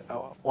যে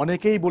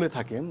অনেকেই বলে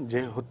থাকেন যে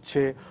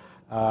হচ্ছে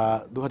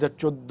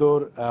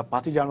 2014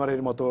 5ই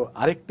জানুয়ারির মতো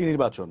আরেকটি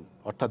নির্বাচন,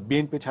 অর্থাৎ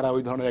বিএনপি ছাড়া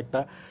ওই ধরনের একটা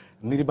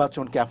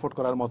নির্বাচনকে অ্যাফোর্ড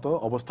করার মতো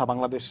অবস্থা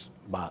বাংলাদেশ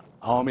বা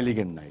আওয়ামী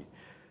লীগের নাই।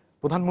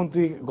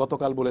 প্রধানমন্ত্রী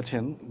গতকাল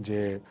বলেছেন যে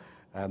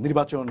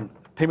নির্বাচন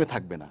থেমে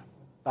থাকবে না।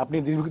 আপনি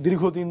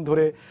দীর্ঘদিন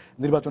ধরে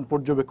নির্বাচন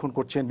পর্যবেক্ষণ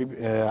করছেন,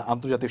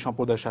 আন্তর্জাতিক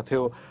সম্প্রদায়ের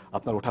সাথেও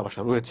আপনার ওঠা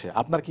বসা রয়েছে।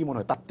 আপনার কি মনে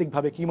হয়,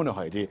 তাত্ত্বিকভাবে কি মনে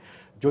হয় যে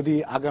যদি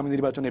আগামী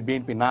নির্বাচনে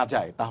বিএনপি না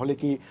যায় তাহলে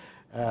কি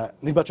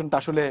নির্বাচনটা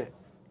আসলে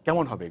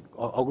কেমন হবে,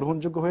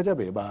 অগ্রহণযোগ্য হয়ে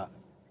যাবে বা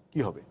কি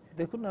হবে?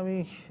 দেখুন, আমি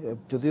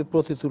যদিও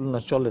প্রতিতুলনা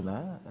চলে না,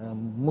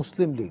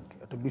 মুসলিম লীগ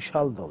একটা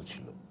বিশাল দল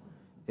ছিল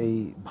এই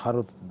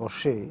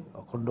ভারতবর্ষে,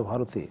 অখণ্ড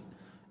ভারতে।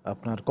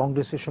 আপনার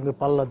কংগ্রেসের সঙ্গে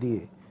পাল্লা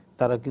দিয়ে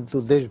তারা কিন্তু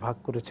দেশ ভাগ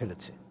করে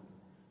ছেড়েছে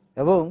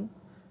এবং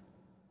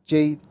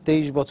যেই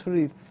 23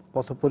 বছরই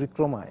পথ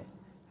পরিক্রমায়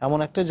এমন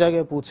একটা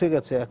জায়গায় পৌঁছে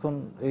গেছে। এখন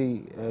এই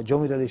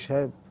জমির আলী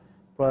সাহেব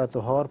প্রয়াত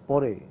হওয়ার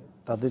পরে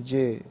তাদের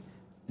যে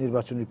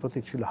নির্বাচনী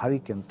প্রতীক ছিল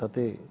হারিকেন,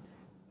 তাতে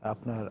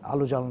আপনার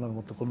আলো জ্বালানোর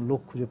মতো কোনো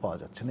লোক খুঁজে পাওয়া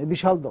যাচ্ছে না। এই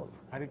বিশাল দল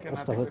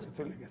অবস্থা হয়েছে,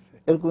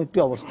 এরকম একটি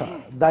অবস্থা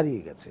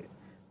দাঁড়িয়ে গেছে।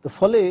 তো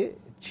ফলে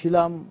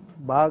ছিলাম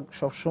বাঘ,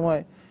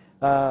 সবসময়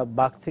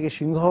বাঘ থেকে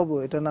সিংহ হব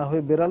এটা না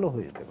হয়ে বেড়ালও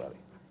হয়ে যেতে পারে,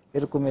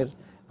 এরকমের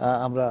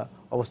আমরা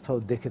অবস্থাও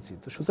দেখেছি।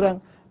 তো সুতরাং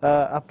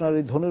আপনার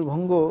এই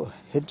ধনুর্ভঙ্গ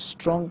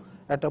হেডস্ট্রং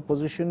একটা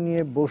পজিশন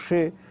নিয়ে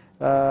বসে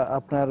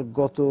আপনার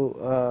গত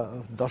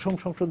 10ম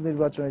সংসদ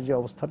নির্বাচনে যে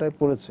অবস্থাটায়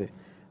পড়েছে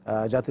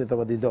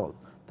জাতীয়তাবাদী দল,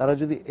 তারা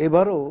যদি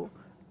এবারও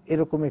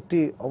এরকম একটি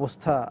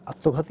অবস্থা,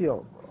 আত্মঘাতী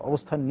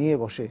অবস্থান নিয়ে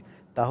বসে,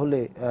 তাহলে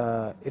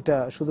এটা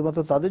শুধুমাত্র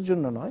তাদের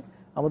জন্য নয়,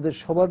 আমাদের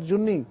সবার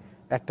জন্যই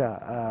একটা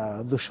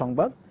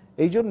দুঃসংবাদ।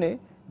 এই জন্যে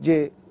যে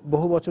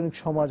বহুবচনিক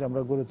সমাজ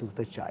আমরা গড়ে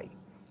তুলতে চাই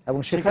এবং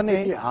সেখানে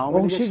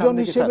অংশীজন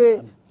হিসেবে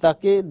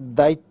তাকে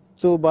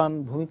দায়িত্ববান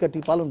ভূমিকাটি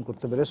পালন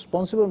করতে হবে,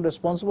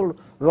 রেসপন্সিবল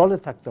রলে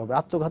থাকতে হবে।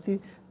 আত্মঘাতী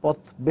পথ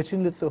বেছে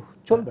নিলে তো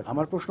চলবে।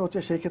 আমার প্রশ্ন হচ্ছে,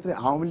 সেই ক্ষেত্রে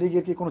আওয়ামী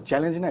লীগের কি কোনো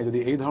চ্যালেঞ্জ নাই যদি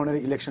এই ধরনের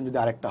ইলেকশন যদি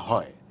আরেকটা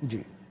হয়?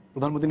 জি,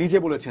 প্রধানমন্ত্রী নিজে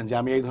বলেছেন যে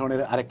আমি এই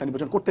ধরনের আরেকটা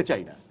নির্বাচন করতে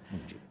চাই না।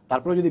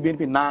 তারপরে যদি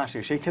বিএনপি না আসে,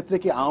 সেই ক্ষেত্রে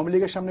কি আওয়ামী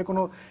লীগের সামনে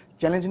কোনো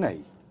চ্যালেঞ্জ নাই?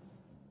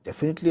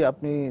 ডেফিনেটলি।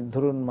 আপনি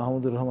ধরুন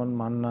Mahmudur Rahman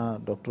Manna,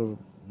 doctor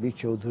B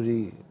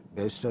Chowdhury,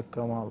 barrister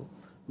Kamal,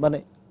 মানে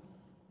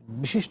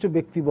বিশিষ্ট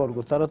ব্যক্তিবর্গ,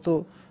 তারা তো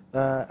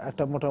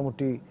একটা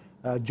মোটামুটি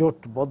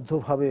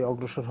জোটবদ্ধভাবে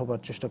অগ্রসর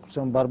হবার চেষ্টা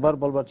করছেন, বারবার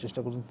বলবার চেষ্টা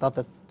করছেন,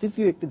 তাতে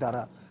তৃতীয় একটি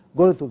ধারা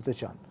গড়ে তুলতে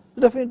চান।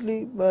 ডেফিনেটলি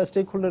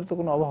স্টেক হোল্ডারের তো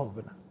কোনো অভাব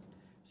হবে না।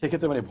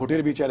 সেক্ষেত্রে মানে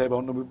ভোটের বিচারে বা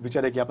অন্য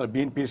বিচারে কি আপনার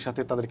বিএনপির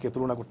সাথে তাদেরকে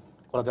তুলনা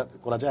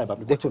করা যায়?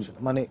 দেখুন,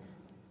 মানে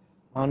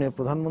মাননীয়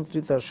প্রধানমন্ত্রী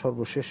তার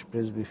সর্বশেষ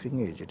প্রেস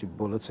ব্রিফিংয়ে যেটি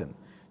বলেছেন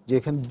যে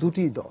এখানে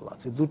দুটি দল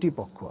আছে, দুটি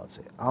পক্ষ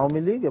আছে,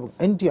 আওয়ামী লীগ এবং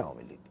অ্যান্টি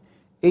আওয়ামী লীগ।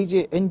 এই যে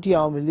অ্যান্টি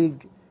আওয়ামী লীগ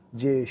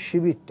যে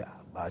শিবিরটা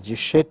বা যে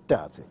শেডটা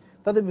আছে,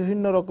 তাদের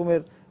বিভিন্ন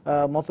রকমের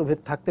মতভেদ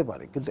থাকতে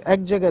পারে, কিন্তু এক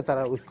জায়গায়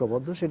তারা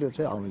ঐক্যবদ্ধ, সেটি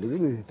হচ্ছে আওয়ামী লীগের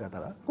বিরোধিতা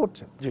তারা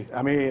করছেন। জি,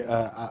 আমি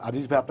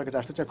আজিজ ভাই আপনার কাছে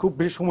আসতে চাই, খুব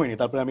বেশি সময় নেই,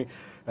 তারপরে আমি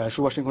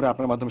সুভাষ সিংহ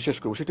আপনার মাধ্যমে শেষ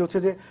করবো। সেটি হচ্ছে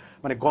যে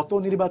মানে গত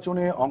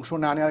নির্বাচনে অংশ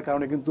না নেওয়ার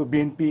কারণে কিন্তু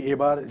বিএনপি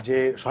এবার যে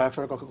সহায়ক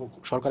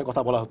সরকারের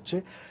কথা বলা হচ্ছে,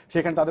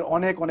 সেখানে তাদের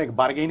অনেক অনেক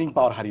বার্গেনিং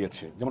পাওয়ার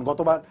হারিয়েছে। যেমন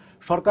গতবার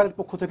সরকারের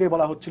পক্ষ থেকে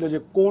বলা হচ্ছিল যে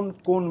কোন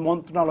কোন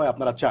মন্ত্রণালয়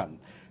আপনারা চান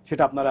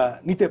সেটা আপনারা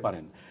নিতে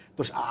পারেন।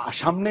 তো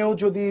সামনেও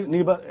যদি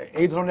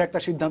এই ধরনের একটা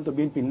সিদ্ধান্ত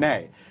বিএনপি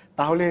নেয়,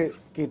 তাহলে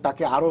কি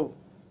তাকে আরো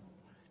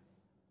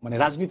মানে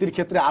রাজনীতির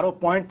ক্ষেত্রে আরো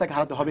পয়েন্ট তাকে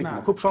হারাতে হবে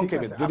কিনা? খুব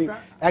সংক্ষেপে যদি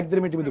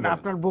 1-1.5 মিনিট মধ্যে।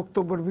 আপনার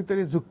বক্তব্যের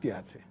ভিতরে যুক্তি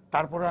আছে,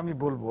 তারপরে আমি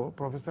বলবো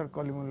প্রফেসর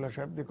কলিমুল্লাহ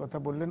সাহেব যে কথা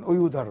বললেন ওই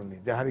উদাহরণে,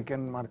 যে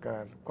হারিকেন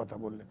মার্কার কথা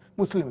বললেন,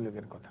 মুসলিম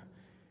লীগের কথা,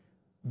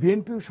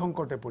 বিএনপিও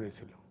সংকটে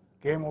পড়েছিল।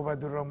 কে এম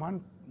ওবায়দুর রহমান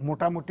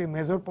মোটামুটি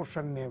মেজর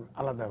পোর্শন নিয়ে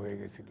আলাদা হয়ে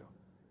গেছিল,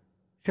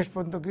 শেষ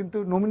পর্যন্ত কিন্তু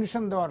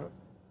নমিনেশন দেওয়ার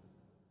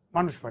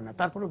মানুষ পায় না,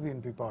 তারপরেও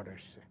বিএনপি পাওয়ার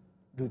এসছে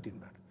 2-3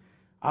 বার।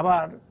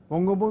 আবার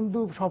বঙ্গবন্ধু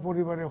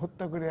সপরিবারে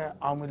হত্যা করে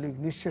আওয়ামী লীগ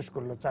নিঃশেষ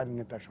করলো 4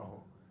 নেতা সহ,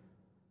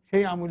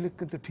 সেই আওয়ামী লীগ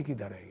কিন্তু ঠিকই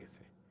দাঁড়ায়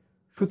গেছে।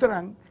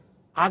 সুতরাং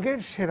আগের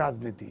সে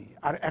রাজনীতি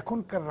আর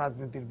এখনকার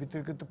রাজনীতির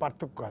ভিতরে কিন্তু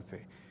পার্থক্য আছে।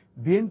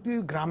 বিএনপি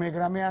গ্রামে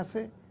গ্রামে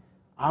আছে,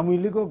 আওয়ামী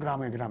লীগও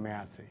গ্রামে গ্রামে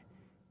আছে।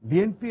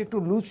 বিএনপি একটু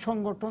লুজ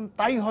সংগঠন,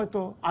 তাই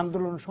হয়তো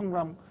আন্দোলন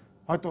সংগ্রাম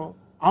হয়তো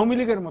আওয়ামী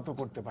লীগের মতো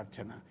করতে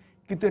পারছে না,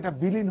 কিন্তু এটা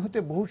বিলীন হতে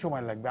বহু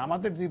সময় লাগবে।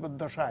 আমাদের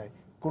জীবদ্দশায়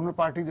কোনো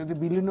পার্টি যদি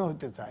বিলীনও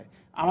হতে চায়,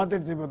 আমাদের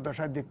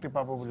জীবদ্দশায় দেখতে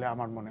পাবো বলে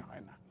আমার মনে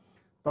হয় না।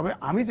 তবে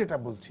আমি যেটা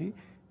বলছি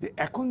যে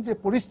এখন যে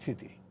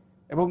পরিস্থিতি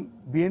এবং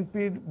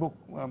বিএনপির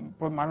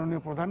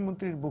মাননীয়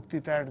প্রধানমন্ত্রীর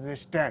বক্তৃতার যে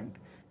স্ট্যান্ড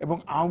এবং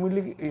আওয়ামী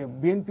লীগ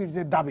বিএনপির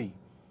যে দাবি,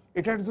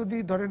 এটার যদি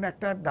ধরেন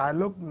একটা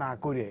ডায়ালগ না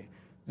করে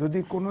যদি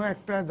কোনো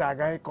একটা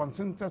জায়গায়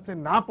কনসেনসাসে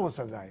না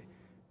পৌঁছা যায়,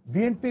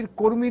 বিএনপির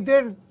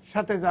কর্মীদের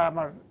সাথে যা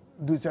আমার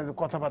 2-4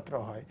 কথাবার্তা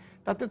হয়,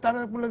 তাতে তারা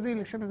বলে যে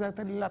ইলেকশনে যায়,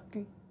 তাহলে লাভ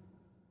কি?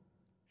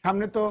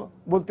 সামনে তো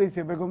বলতেইছে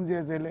বেগম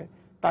জিয়া জেলে,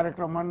 তারেক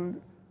রহমান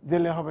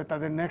জেলে হবে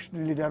তাদের নেক্সট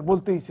লিডার,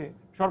 বলতেইছে,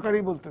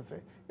 সরকারই বলতেছে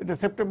এটা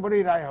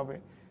সেপ্টেম্বরেই রায় হবে।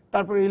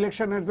 তারপরে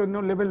ইলেকশনের জন্য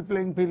লেভেল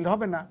প্লেইং ফিল্ড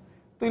হবে না,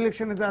 তো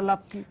ইলেকশনে যা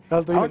লাভ কি?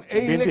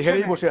 এই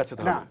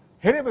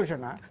হেরে বসে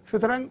না।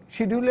 সুতরাং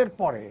শিডিউলের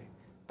পরে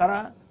তারা,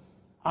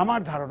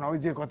 আমার ধারণা ওই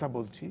যে কথা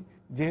বলছি,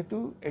 যেহেতু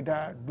এটা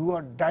ডু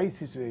অর ডাই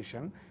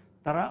সিচুয়েশন,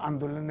 তারা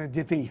আন্দোলনে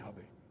যেতেই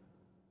হবে।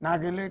 না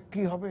গেলে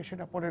কি হবে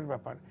সেটা পরের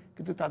ব্যাপার,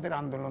 কিন্তু তাদের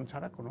আন্দোলন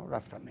ছাড়া কোনো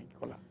রাস্তা নেই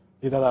খোলা।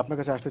 জি দাদা, আপনার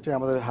কাছে আসতে চাই,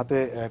 আমাদের হাতে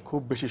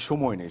খুব বেশি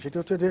সময় নেই। সেটা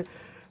হচ্ছে যে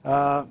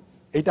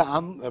এটা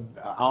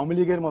আওয়ামী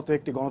লীগের মতো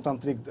একটি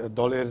গণতান্ত্রিক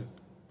দলের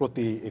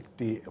প্রতি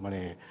একটি মানে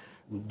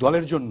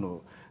দলের জন্য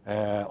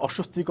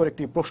অস্বস্তিকর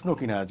একটি প্রশ্ন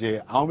কিনা যে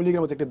আওয়ামী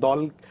লীগের মতো একটি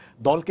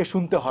দলকে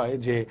শুনতে হয়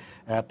যে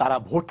তারা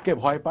ভোটকে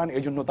ভয় পান,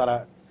 এই জন্য তারা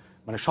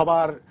মানে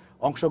সবার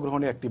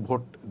অংশগ্রহণে একটি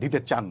ভোট দিতে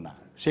চান না।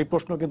 সেই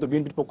প্রশ্ন কিন্তু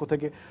বিএনপির পক্ষ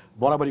থেকে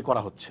বরাবরই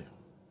করা হচ্ছে।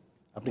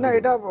 না,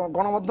 এটা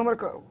গণমাধ্যমের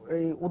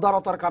এই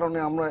উদারতার কারণে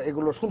আমরা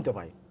এগুলো শুনতে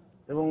পাই,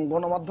 এবং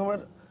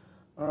গণমাধ্যমের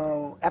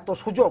এত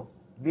সুযোগ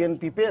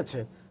বিএনপি পেয়েছে,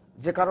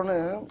 যে কারণে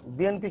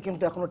বিএনপি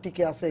কিন্তু এখনো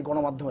টিকে আছে এই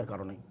গণমাধ্যমের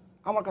কারণেই,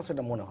 আমার কাছে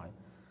এটা মনে হয়।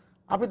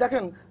 আপনি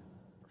দেখেন,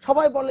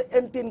 সবাই বলে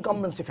অ্যান্টি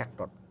ইনকামবেন্সি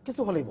ফ্যাক্টর,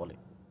 কিছু হলেই বলে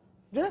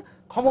যে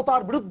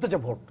ক্ষমতার বিরুদ্ধে যে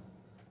ভোট।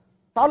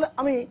 তাহলে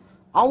আমি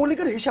আওয়ামী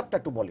লীগের হিসাবটা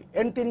একটু বলি।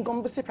 অ্যান্টি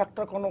ইনকামবেন্সি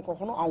ফ্যাক্টর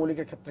কখনো আওয়ামী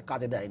লীগের ক্ষেত্রে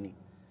কাজে দেয়নি,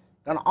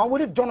 কারণ আওয়ামী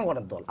লীগ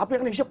জনগণের দল। আপনি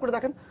এখানে হিসাব করে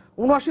দেখেন,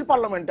 ৭৯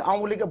 পার্লামেন্টে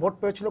আওয়ামী লীগে ভোট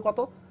পেয়েছিল কত?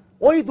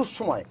 ওই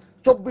দুঃসময়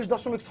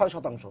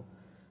 24.6%।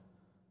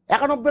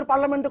 ৯১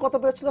 পার্লামেন্টে কত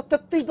পেয়েছিল?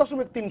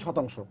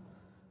 33.3%।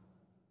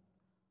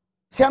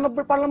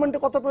 ৯৬ পার্লামেন্টে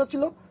কত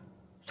পেয়েছিল?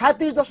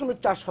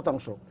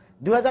 37.4%।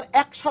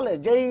 2001 সালে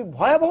যেই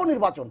ভয়াবহ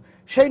নির্বাচন,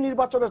 সেই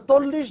নির্বাচনের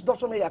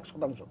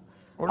 40.1%।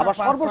 আবার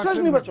সর্বশেষ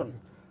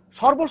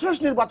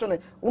নির্বাচনে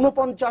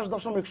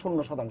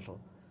 49.0%।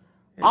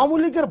 আওয়ামী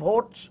লীগের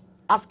ভোট,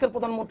 আজকের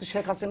প্রধানমন্ত্রী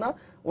শেখ হাসিনা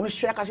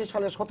 1981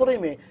 সালের 17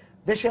 মে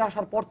দেশে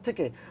আসার পর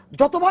থেকে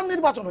যতবার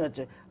নির্বাচন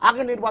হয়েছে,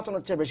 আগের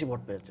নির্বাচনের চেয়ে বেশি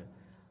ভোট পেয়েছে।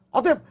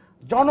 অতএব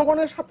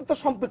জনগণের সাথে তো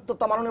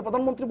সম্পৃক্ততা, মাননীয়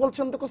প্রধানমন্ত্রী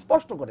বলছেন তো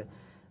স্পষ্ট করে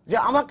যে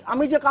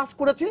আমি যে কাজ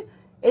করেছি,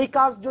 এই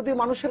কাজ যদি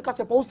মানুষের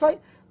কাছে পৌঁছায়,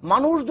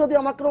 মানুষ যদি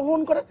আমাকে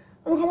গ্রহণ করে,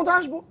 আমি ক্ষমতায়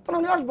আসবো,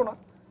 তাহলে আসবো না।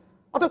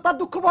 অতএব তার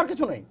দুঃখ পাওয়ার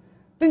কিছু নেই,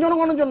 তিনি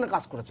জনগণের জন্য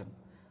কাজ করেছেন।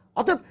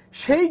 অতএব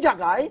সেই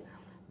জায়গায়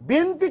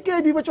বিএনপিকে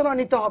বিবেচনা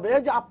নিতে হবে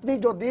যে আপনি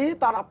যদি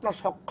আপনার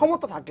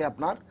সক্ষমতা থাকে,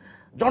 আপনার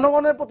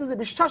জনগণের প্রতি যে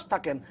বিশ্বাস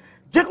থাকেন,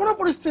 যে কোনো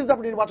পরিস্থিতিতে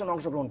আপনি নির্বাচনে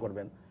অংশগ্রহণ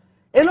করবেন।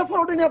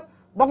 এলোফোরডিনে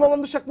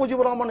বঙ্গবন্ধু শেখ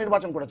মুজিবুর রহমান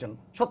নির্বাচন করেছেন,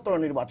 70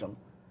 নির্বাচন।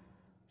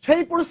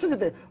 সেই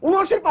পরিস্থিতিতে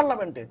 ৭৯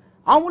 পার্লামেন্টে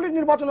আওয়ামী লীগ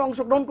নির্বাচনে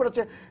অংশগ্রহণ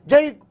করেছে,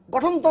 যেই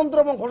গঠনতন্ত্র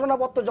এবং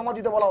ঘোষণাপত্র জমা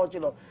দিতে বলা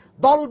হয়েছিল,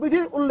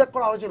 দলবিধির উল্লেখ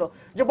করা হয়েছিল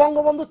যে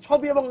বঙ্গবন্ধুর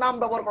ছবি এবং নাম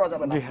ব্যবহার করা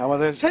যাবে না,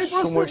 সেই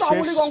পরিস্থিতিতে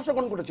আওয়ামী লীগ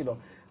অংশগ্রহণ করেছিল।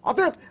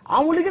 অতএব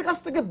আওয়ামী লীগের কাছ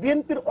থেকে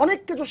বিএনপির অনেক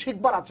কিছু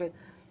শিখবার আছে,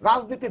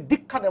 রাজনীতির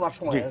দীক্ষা নেওয়ার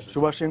সময় জি, এসেছে।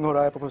 সুভাষ সিংহ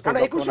রায়, প্রফেসর কারণ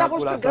ডক্টর 21 নাজমুল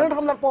আগস্টের হাসান, গ্রেনেড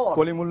হামলার পর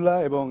কলিমুল্লাহ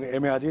এবং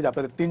এম এ আজিজ,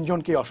 আপনাদের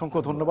তিনজনকে অসংখ্য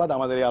ধন্যবাদ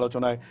আমাদের এই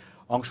আলোচনায়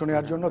অংশ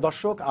নেওয়ার জন্য।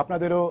 দর্শক,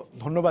 আপনাদেরও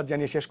ধন্যবাদ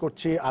জানিয়ে শেষ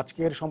করছি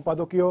আজকের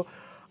সম্পাদকীয়।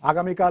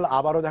 আগামীকাল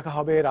আবারও দেখা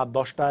হবে রাত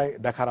 10টায়,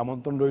 দেখার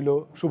আমন্ত্রণ রইল।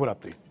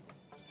 শুভরাত্রি।